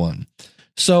find one.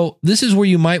 So this is where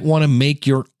you might want to make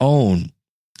your own.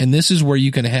 And this is where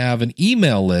you can have an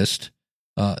email list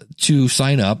to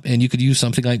sign up, and you could use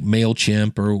something like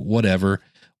MailChimp or whatever,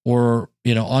 or,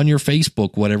 on your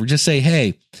Facebook, whatever. Just say,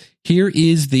 hey,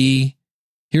 here's the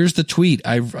tweet.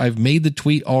 I've made the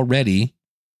tweet already,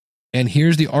 and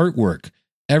here's the artwork.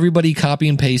 Everybody copy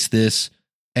and paste this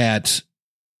at,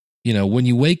 when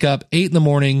you wake up 8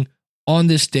 a.m. on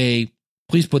this day,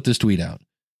 please put this tweet out.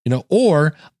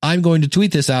 or I'm going to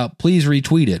tweet this out. Please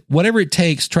retweet it. Whatever it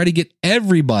takes, try to get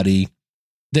everybody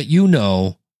that you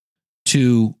know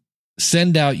to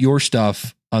send out your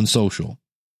stuff on social.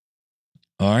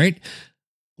 All right.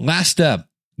 Last step,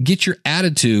 get your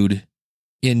attitude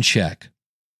in check.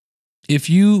 If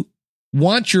you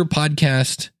want your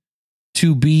podcast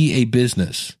to be a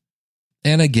business,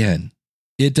 and again,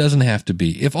 it doesn't have to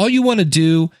be. If all you want to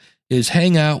do is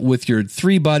hang out with your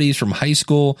 3 buddies from high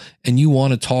school and you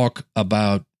want to talk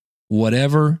about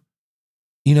whatever,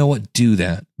 you know what? Do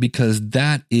that, because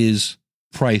that is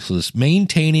priceless.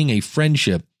 Maintaining a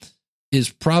friendship is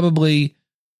probably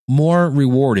more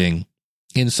rewarding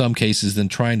in some cases than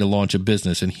trying to launch a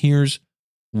business. And here's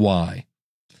why.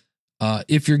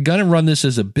 If you're going to run this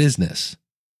as a business,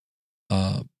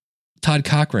 Todd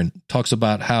Cochran talks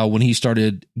about how when he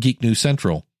started Geek News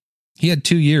Central, he had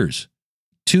 2 years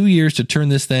to turn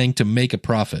this thing to make a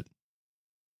profit.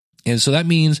 And so that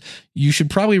means you should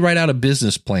probably write out a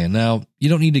business plan. Now, you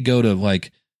don't need to go to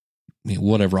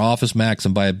Office Max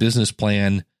and buy a business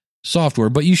plan software,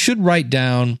 but you should write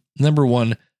down, number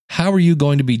one, how are you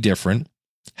going to be different?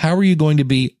 How are you going to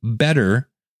be better?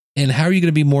 And how are you going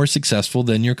to be more successful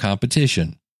than your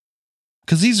competition?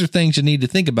 Because these are things you need to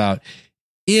think about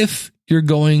if you're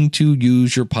going to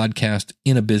use your podcast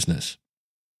in a business.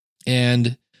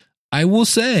 And I will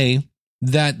say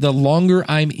that the longer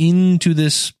I'm into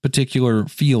this particular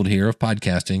field here of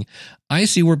podcasting, I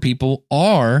see where people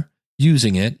are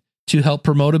using it to help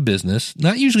promote a business,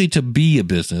 not usually to be a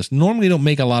business. Normally, you don't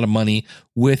make a lot of money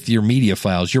with your media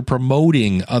files. You're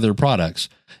promoting other products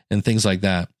and things like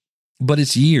that. But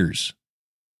it's years.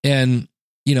 And,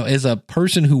 as a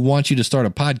person who wants you to start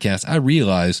a podcast, I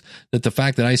realize that the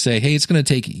fact that I say, hey, it's going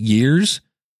to take years,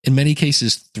 in many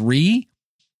cases 3,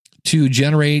 to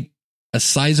generate a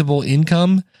sizable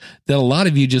income, that a lot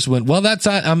of you just went, well, that's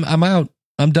I'm out.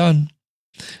 I'm done.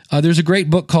 There's a great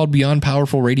book called Beyond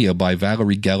Powerful Radio by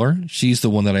Valerie Geller. She's the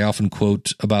one that I often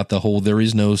quote about the whole there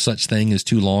is no such thing as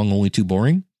too long, only too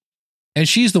boring. And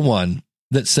she's the one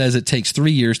that says it takes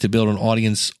 3 years to build an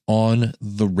audience on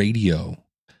the radio.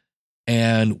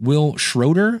 And Will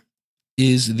Schroeder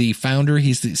is the founder.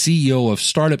 He's the CEO of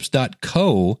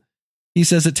startups.co. He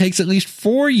says it takes at least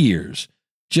 4 years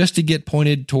just to get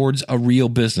pointed towards a real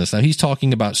business. Now, he's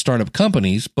talking about startup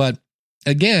companies, but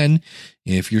again,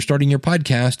 if you're starting your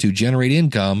podcast to generate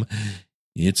income,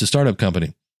 it's a startup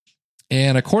company.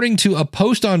 And according to a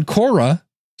post on Quora,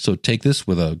 so take this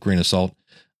with a grain of salt,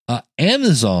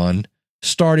 Amazon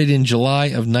started in July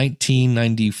of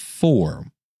 1994.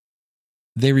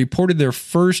 They reported their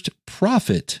first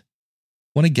profit.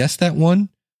 Want to guess that one?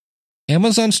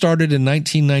 Amazon started in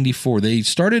 1994. They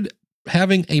started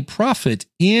having a profit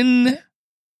in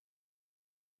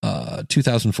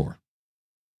 2004.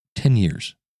 10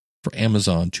 years for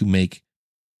Amazon to make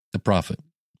the profit.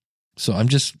 So I'm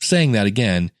just saying that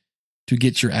again to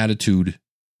get your attitude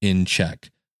in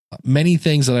check. Many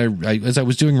things that I as I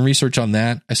was doing research on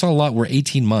that, I saw a lot were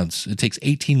 18 months. It takes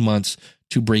 18 months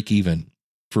to break even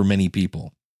for many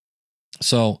people.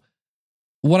 So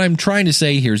what I'm trying to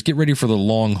say here is get ready for the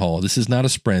long haul. This is not a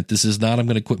sprint. This is not I'm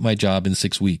going to quit my job in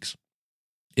 6 weeks.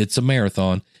 It's a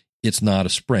marathon. It's not a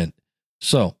sprint.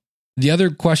 So the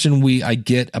other question I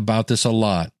get about this a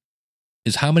lot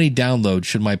is how many downloads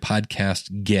should my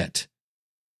podcast get?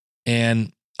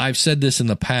 And I've said this in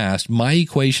the past. My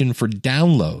equation for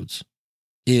downloads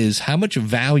is how much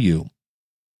value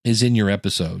is in your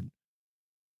episode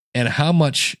and how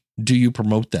much do you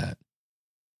promote that?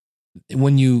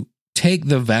 When you take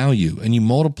the value and you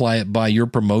multiply it by your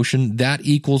promotion, that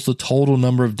equals the total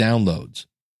number of downloads.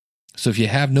 So if you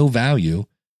have no value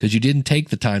because you didn't take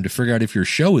the time to figure out if your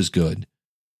show is good,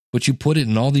 but you put it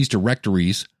in all these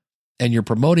directories and you're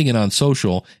promoting it on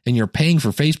social and you're paying for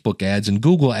Facebook ads and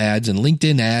Google ads and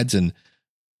LinkedIn ads and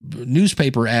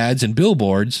newspaper ads and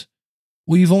billboards,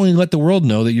 well, you've only let the world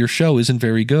know that your show isn't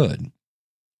very good.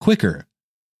 Quicker.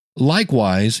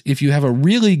 Likewise, if you have a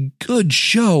really good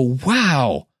show,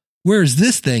 wow, where's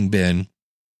this thing been?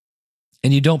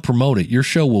 And you don't promote it, your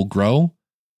show will grow,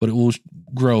 but it will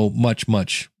grow much,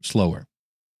 much slower.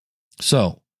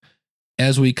 So,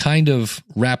 as we kind of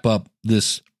wrap up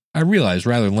this, I realize,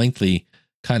 rather lengthy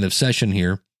kind of session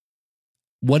here,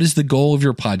 what is the goal of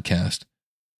your podcast?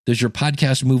 Does your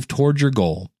podcast move towards your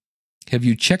goal? Have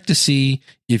you checked to see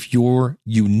if you're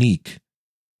unique,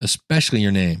 especially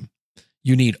your name?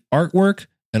 You need artwork,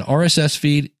 an RSS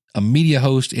feed, a media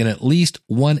host, and at least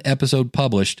one episode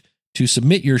published to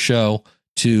submit your show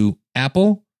to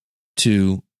Apple,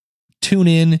 to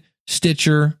TuneIn,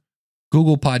 Stitcher,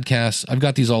 Google Podcasts. I've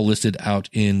got these all listed out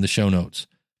in the show notes.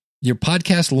 Your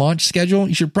podcast launch schedule,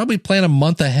 you should probably plan a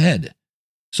month ahead.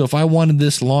 So if I wanted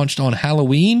this launched on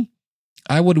Halloween,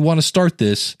 I would want to start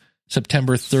this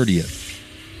September 30th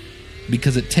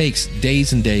because it takes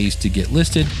days and days to get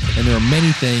listed, and there are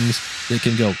many things that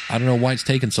can go, I don't know why it's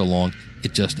taking so long.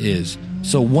 It just is.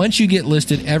 So once you get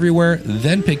listed everywhere,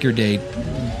 then pick your date,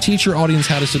 teach your audience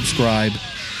how to subscribe,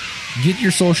 get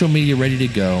your social media ready to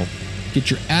go,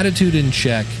 get your attitude in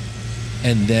check,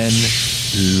 and then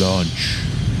launch.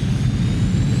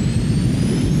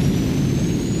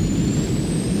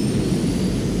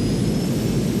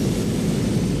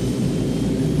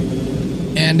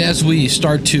 And as we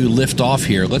start to lift off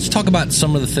here, let's talk about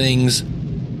some of the things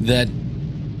that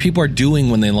people are doing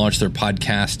when they launch their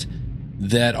podcast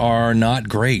that are not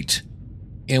great.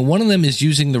 And one of them is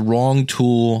using the wrong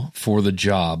tool for the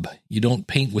job. You don't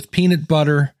paint with peanut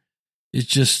butter. It's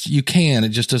just, you can, it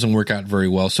just doesn't work out very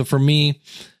well. So for me,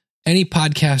 any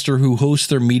podcaster who hosts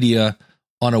their media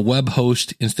on a web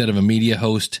host instead of a media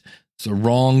host, it's the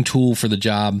wrong tool for the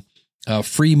job.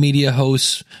 Free media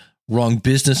hosts, wrong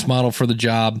business model for the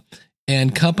job.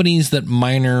 And companies that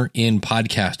minor in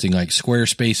podcasting like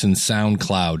Squarespace and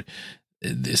SoundCloud.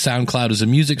 SoundCloud is a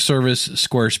music service.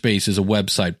 Squarespace is a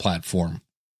website platform.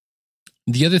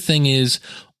 The other thing is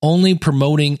only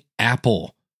promoting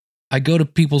Apple. I go to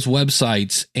people's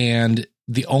websites and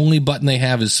the only button they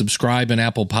have is subscribe in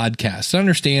Apple Podcasts. I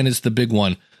understand it's the big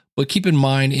one, but keep in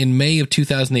mind in May of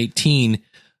 2018,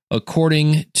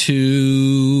 according to,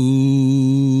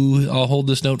 I'll hold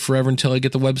this note forever until I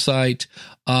get the website,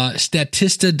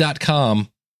 Statista.com,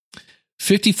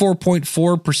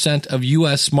 54.4% of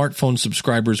U.S. smartphone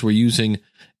subscribers were using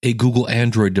a Google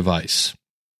Android device.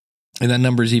 And that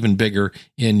number is even bigger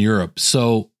in Europe.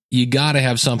 So you got to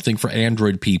have something for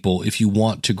Android people if you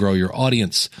want to grow your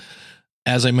audience.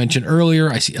 As I mentioned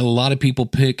earlier, I see a lot of people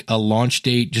pick a launch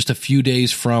date just a few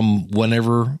days from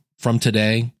whenever from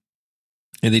today,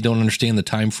 and they don't understand the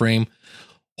time frame.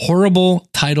 Horrible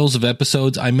titles of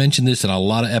episodes. I mentioned this in a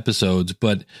lot of episodes,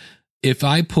 but if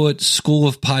I put School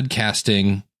of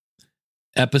Podcasting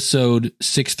episode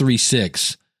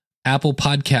 636, Apple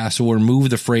Podcasts will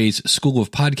remove the phrase School of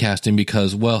Podcasting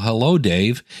because, well, hello,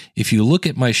 Dave. If you look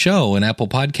at my show in Apple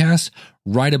Podcasts,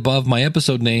 right above my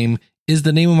episode name is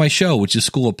the name of my show, which is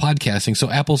School of Podcasting.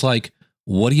 So Apple's like,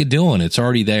 what are you doing? It's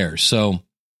already there. So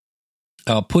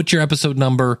put your episode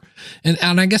number. And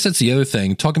I guess that's the other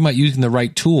thing, talking about using the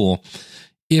right tool.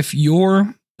 If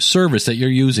your service that you're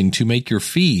using to make your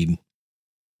feed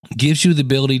gives you the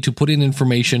ability to put in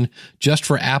information just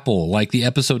for Apple, like the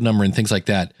episode number and things like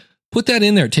that, put that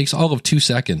in there. It takes all of 2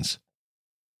 seconds.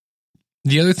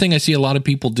 The other thing I see a lot of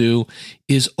people do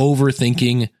is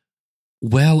overthinking,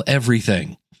 well,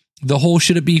 everything. The whole,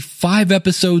 should it be 5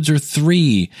 episodes or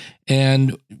 3?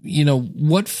 And, you know,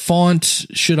 what font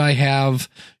should I have?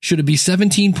 Should it be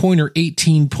 17 point or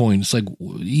 18 points? Like,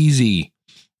 easy.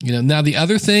 You know, now the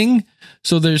other thing,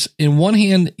 so there's, in one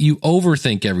hand, you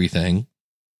overthink everything.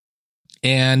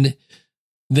 And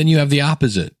then you have the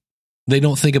opposite. They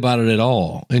don't think about it at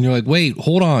all. And you're like, wait,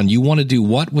 hold on. You want to do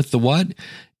what with the what?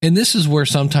 And this is where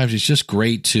sometimes it's just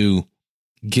great to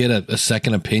get a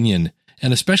second opinion.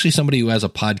 And especially somebody who has a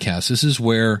podcast. This is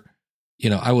where,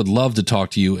 you know, I would love to talk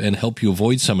to you and help you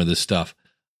avoid some of this stuff.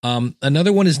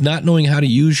 Another one is not knowing how to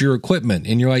use your equipment.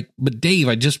 And you're like, but Dave,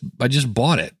 I just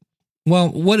bought it. Well,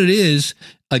 what it is,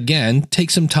 again, take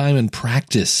some time and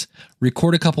practice.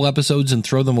 Record a couple episodes and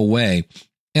throw them away.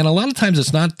 And a lot of times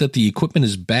it's not that the equipment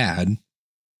is bad.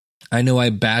 I know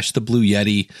I bash the Blue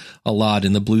Yeti a lot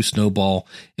and the Blue Snowball.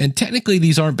 And technically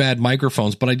these aren't bad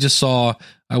microphones, but I just saw,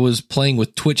 I was playing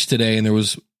with Twitch today and there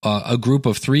was a group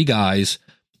of 3 guys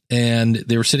and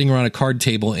they were sitting around a card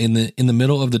table. In the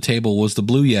middle of the table was the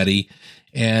Blue Yeti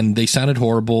and they sounded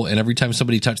horrible. And every time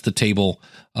somebody touched the table,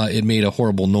 it made a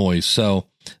horrible noise. So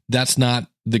that's not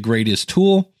the greatest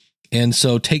tool. And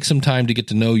so take some time to get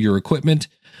to know your equipment.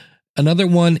 Another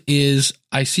one is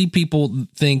I see people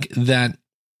think that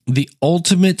the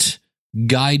ultimate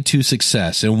guide to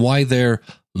success and why their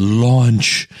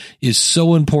launch is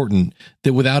so important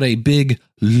that without a big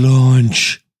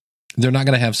launch, they're not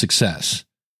going to have success.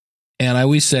 And I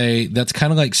always say that's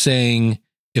kind of like saying,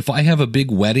 if I have a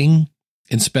big wedding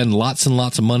and spend lots and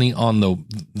lots of money on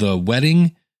the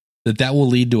wedding, that will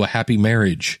lead to a happy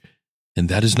marriage. And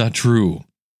that is not true.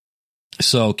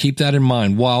 So keep that in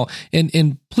mind.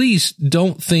 And please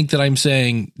don't think that I'm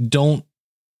saying don't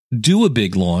do a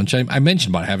big launch. I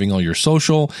mentioned about having all your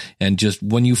social and just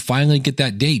when you finally get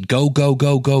that date, go.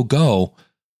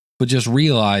 But just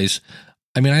realize,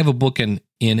 I mean, I have a book in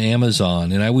in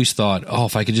Amazon. And I always thought, oh,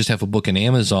 if I could just have a book in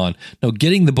Amazon. No,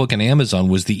 getting the book in Amazon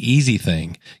was the easy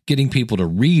thing. Getting people to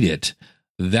read it,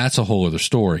 that's a whole other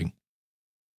story.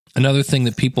 Another thing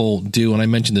that people do, and I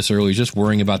mentioned this earlier, is just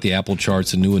worrying about the Apple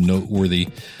charts and new and noteworthy.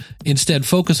 Instead,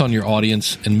 focus on your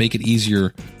audience and make it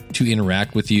easier to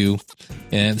interact with you.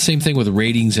 And same thing with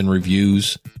ratings and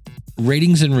reviews.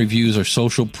 Ratings and reviews are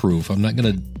social proof. I'm not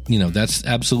going to, that's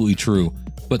absolutely true.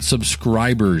 But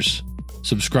subscribers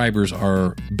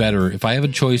are better. If I have a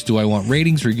choice, do I want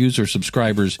ratings, reviews, or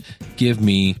subscribers? Give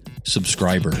me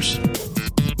subscribers.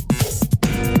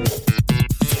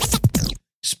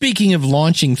 Speaking of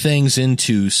launching things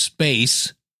into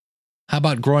space, how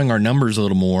about growing our numbers a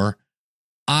little more?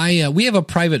 We have a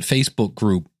private Facebook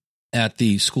group at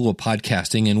the School of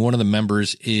Podcasting, and one of the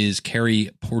members is Carrie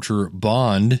Porter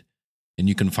Bond, and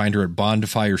you can find her at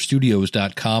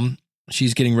bondfirestudios.com.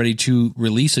 She's getting ready to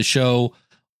release a show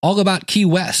all about Key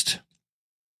West.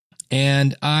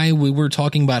 And we were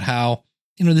talking about how,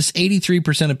 this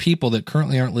 83% of people that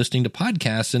currently aren't listening to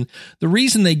podcasts. And the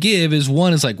reason they give is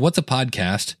one is like, what's a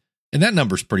podcast? And that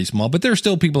number's pretty small, but there are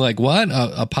still people like, what?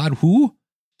 A pod who?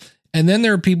 And then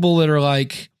there are people that are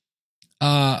like,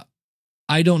 I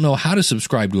don't know how to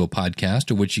subscribe to a podcast,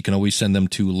 to which you can always send them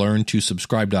to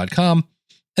learntosubscribe.com.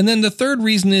 And then the third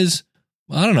reason is,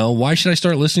 I don't know, why should I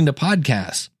start listening to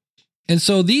podcasts? And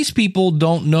so these people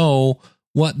don't know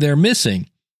what they're missing.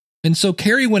 And so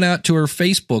Carrie went out to her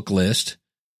Facebook list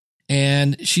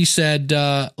and she said,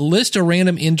 list a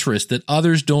random interest that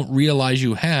others don't realize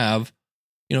you have,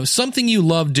 something you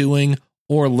love doing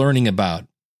or learning about.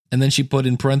 And then she put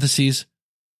in parentheses,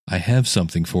 I have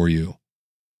something for you.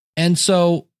 And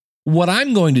so what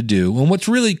I'm going to do, and what's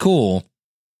really cool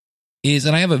is,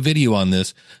 and I have a video on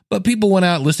this, but people went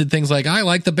out and listed things like, I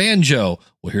like the banjo.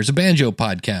 Well, here's a banjo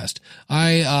podcast.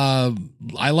 I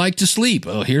like to sleep.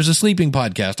 Oh, here's a sleeping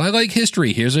podcast. I like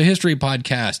history. Here's a history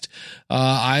podcast.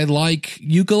 I like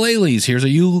ukuleles. Here's a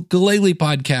ukulele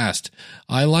podcast.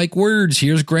 I like words.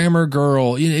 Here's Grammar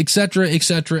Girl, et cetera, et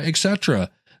cetera, et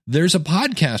cetera. There's a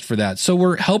podcast for that. So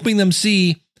we're helping them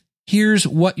see, here's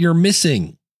what you're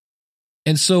missing.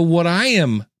 And so what I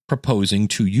am proposing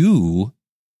to you,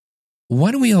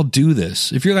 why don't we all do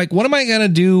this? If you're like, what am I going to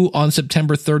do on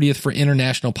September 30th for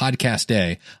International Podcast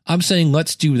Day? I'm saying,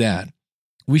 let's do that.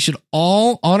 We should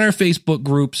all on our Facebook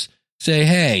groups say,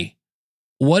 hey,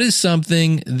 what is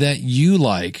something that you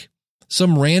like?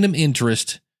 Some random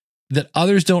interest that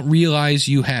others don't realize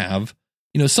you have,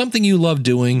 something you love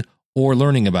doing or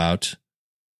learning about.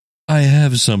 I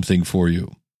have something for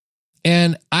you.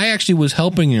 And I actually was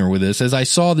helping her with this as I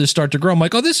saw this start to grow. I'm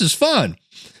like, oh, this is fun.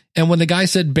 And when the guy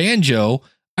said banjo,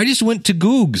 I just went to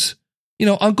Googs,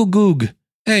 Uncle Goog.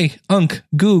 Hey,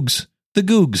 Googs, the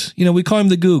Googs, we call him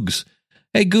the Googs.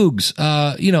 Hey, Googs,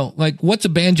 what's a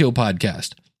banjo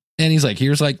podcast? And he's like,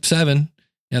 here's like 7.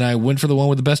 And I went for the one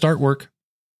with the best artwork.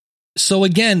 So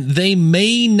again, they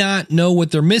may not know what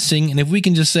they're missing. And if we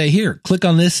can just say, here, click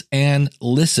on this and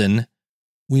listen,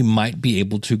 we might be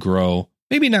able to grow.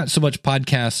 Maybe not so much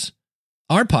podcasts,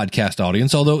 our podcast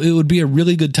audience, although it would be a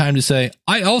really good time to say,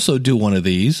 I also do one of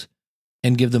these,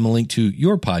 and give them a link to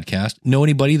your podcast. Know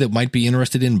anybody that might be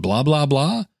interested in blah, blah,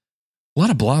 blah? A lot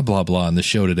of blah, blah, blah on the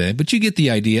show today, but you get the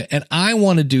idea. And I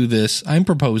want to do this. I'm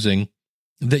proposing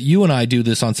that you and I do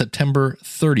this on September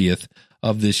 30th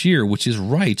of this year, which is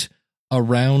right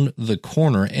around the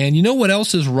corner. And you know what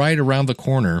else is right around the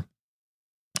corner?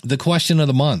 The question of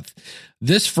the month.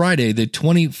 This Friday, the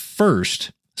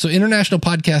 21st. So International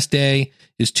Podcast Day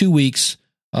is 2 weeks.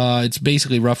 It's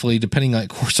basically roughly, depending on, of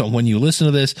course, on when you listen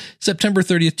to this, September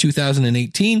 30th,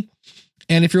 2018.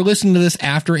 And if you're listening to this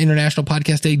after International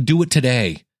Podcast Day, do it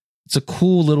today. It's a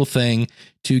cool little thing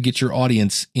to get your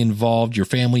audience involved, your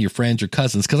family, your friends, your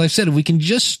cousins. Because I've said, if we can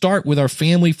just start with our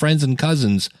family, friends, and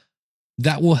cousins,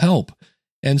 that will help.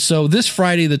 And so this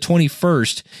Friday, the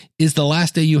 21st, is the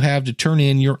last day you have to turn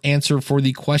in your answer for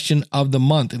the question of the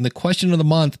month. And the question of the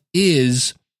month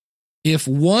is, if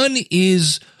 1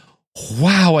 is,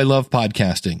 wow, I love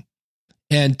podcasting,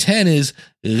 and 10 is,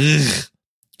 ugh,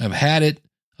 I've had it,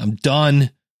 I'm done,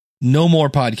 no more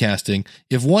podcasting.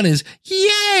 If 1 is,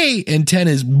 yay, and 10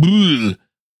 is, bleh,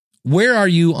 where are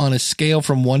you on a scale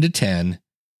from 1 to 10,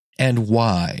 and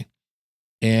why?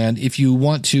 And if you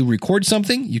want to record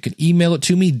something, you can email it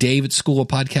to me,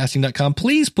 dave@schoolofpodcasting.com.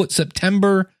 Please put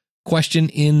September question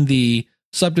in the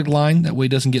subject line. That way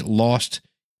it doesn't get lost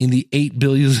in the 8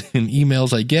 billion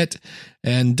emails I get.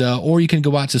 And or you can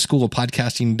go out to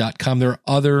schoolofpodcasting.com. There are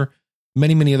other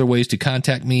Many, many other ways to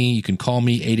contact me. You can call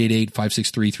me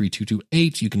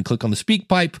 888-563-3228. You can click on the speak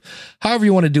pipe. However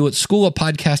you want to do it,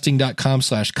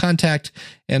 schoolofpodcasting.com/contact.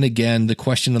 And again, the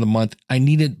question of the month, I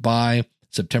need it by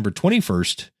September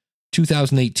 21st,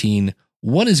 2018.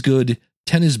 1 is good,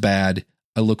 10 is bad.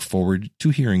 I look forward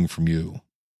to hearing from you.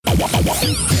 In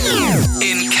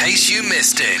case you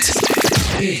missed it,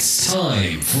 it's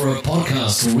time for a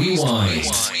podcast rewind.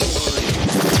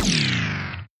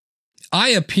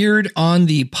 I appeared on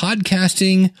the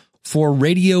Podcasting for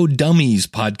Radio Dummies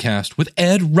podcast with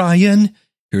Ed Ryan.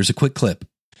 Here's a quick clip.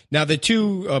 Now, the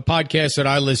two podcasts that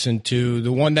I listen to,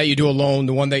 the one that you do alone,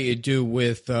 the one that you do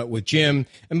with Jim,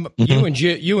 and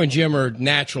you and Jim are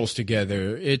naturals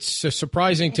together. It's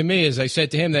surprising to me, as I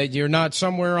said to him, that you're not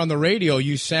somewhere on the radio.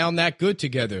 You sound that good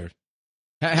together.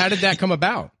 How did that come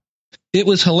about? It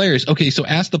was hilarious. Okay, so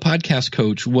Ask the Podcast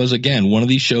Coach was, again, one of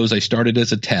these shows I started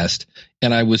as a test,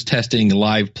 and I was testing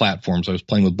live platforms. I was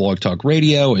playing with Blog Talk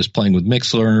Radio, I was playing with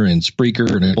Mixler and Spreaker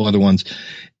and a couple other ones,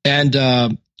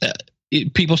 and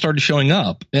people started showing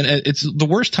up. And it's the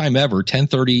worst time ever,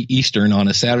 10:30 Eastern on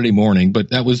a Saturday morning,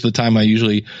 but that was the time I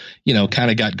usually, kind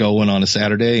of got going on a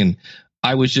Saturday, and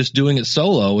I was just doing it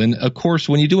solo. And, of course,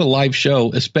 when you do a live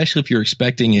show, especially if you're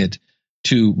expecting it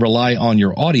to rely on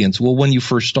your audience. Well, when you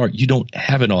first start, you don't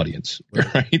have an audience,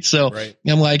 right? So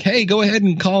I'm like, hey, go ahead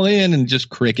and call in, and just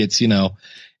crickets,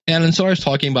 And so I was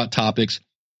talking about topics,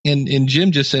 and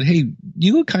Jim just said, hey,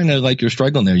 you look kind of like you're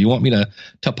struggling there. You want me to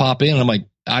pop in? And I'm like,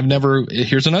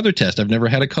 here's another test. I've never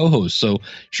had a co-host. So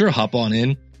sure, hop on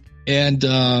in. And,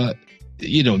 the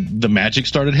magic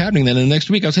started happening. Then the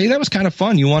next week I was, hey, that was kind of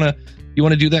fun. You want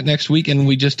to do that next week? And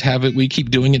we just have it. We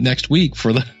keep doing it next week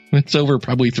it's over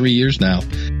probably 3 years now.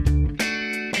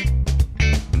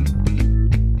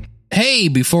 Hey,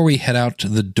 before we head out to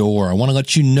the door, I want to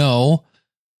let you know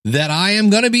that I am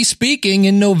going to be speaking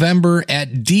in November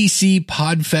at DC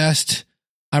Podfest.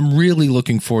 I'm really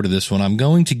looking forward to this one. I'm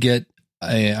going to get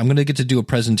to do a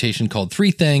presentation called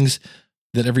 3 Things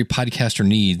That Every Podcaster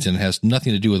Needs, and it has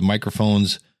nothing to do with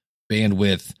microphones,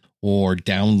 bandwidth, or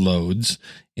downloads.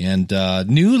 And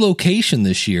new location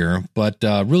this year, but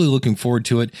really looking forward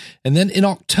to it. And then in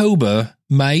October,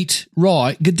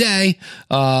 good day,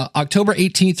 October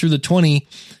 18th through the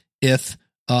 20th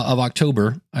of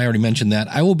October, I already mentioned that,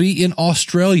 I will be in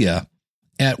Australia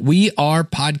at We Are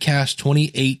Podcast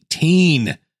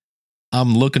 2018.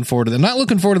 I'm looking forward to that. I'm not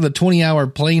looking forward to the 20-hour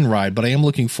plane ride, but I am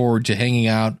looking forward to hanging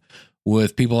out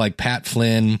with people like Pat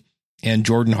Flynn and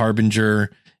Jordan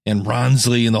Harbinger and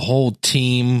Ronsley and the whole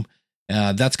team.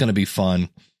 That's going to be fun.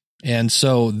 And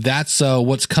so that's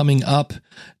what's coming up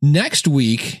next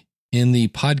week in the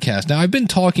podcast. Now, I've been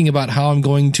talking about how I'm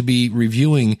going to be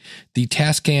reviewing the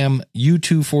Tascam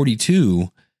U242,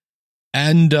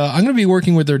 and I'm going to be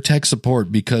working with their tech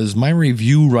support because my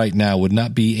review right now would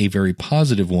not be a very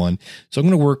positive one. So I'm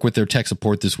going to work with their tech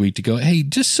support this week to go, hey,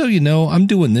 just so you know, I'm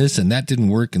doing this and that didn't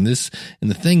work and this and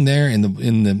the thing there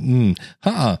and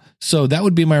So that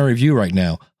would be my review right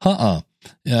now.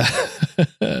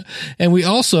 And we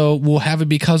also will have it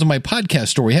because of my podcast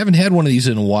story. We haven't had one of these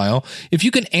in a while. If you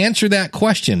can answer that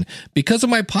question, because of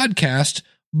my podcast,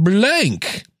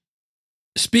 blank.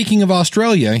 Speaking of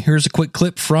Australia, here's a quick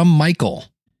clip from Michael.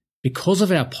 Because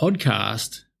of our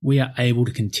podcast, we are able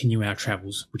to continue our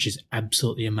travels, which is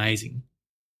absolutely amazing.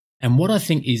 And what I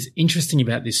think is interesting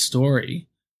about this story,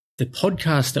 the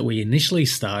podcast that we initially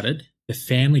started, the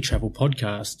Family Travel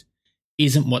Podcast,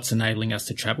 isn't what's enabling us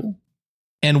to travel.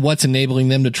 And what's enabling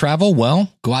them to travel?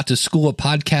 Well, go out to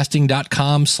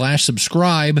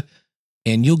schoolofpodcasting.com/subscribe,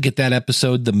 and you'll get that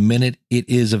episode the minute it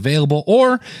is available.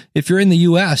 Or if you're in the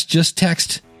U.S., just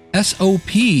text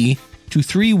SOP to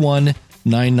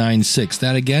 31996.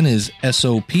 That again is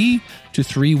SOP to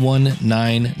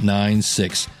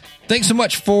 31996. Thanks so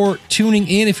much for tuning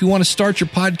in. If you want to start your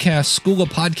podcast,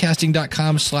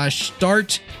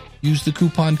 schoolofpodcasting.com/start. Use the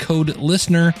coupon code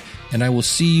LISTENER, and I will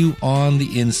see you on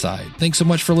the inside. Thanks so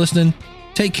much for listening.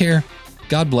 Take care.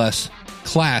 God bless.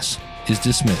 Class is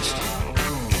dismissed.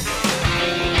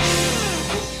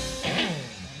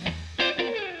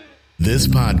 This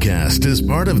podcast is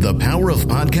part of the Power of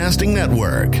Podcasting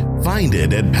Network. Find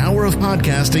it at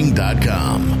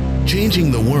powerofpodcasting.com.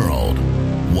 Changing the world,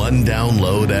 one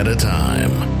download at a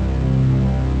time.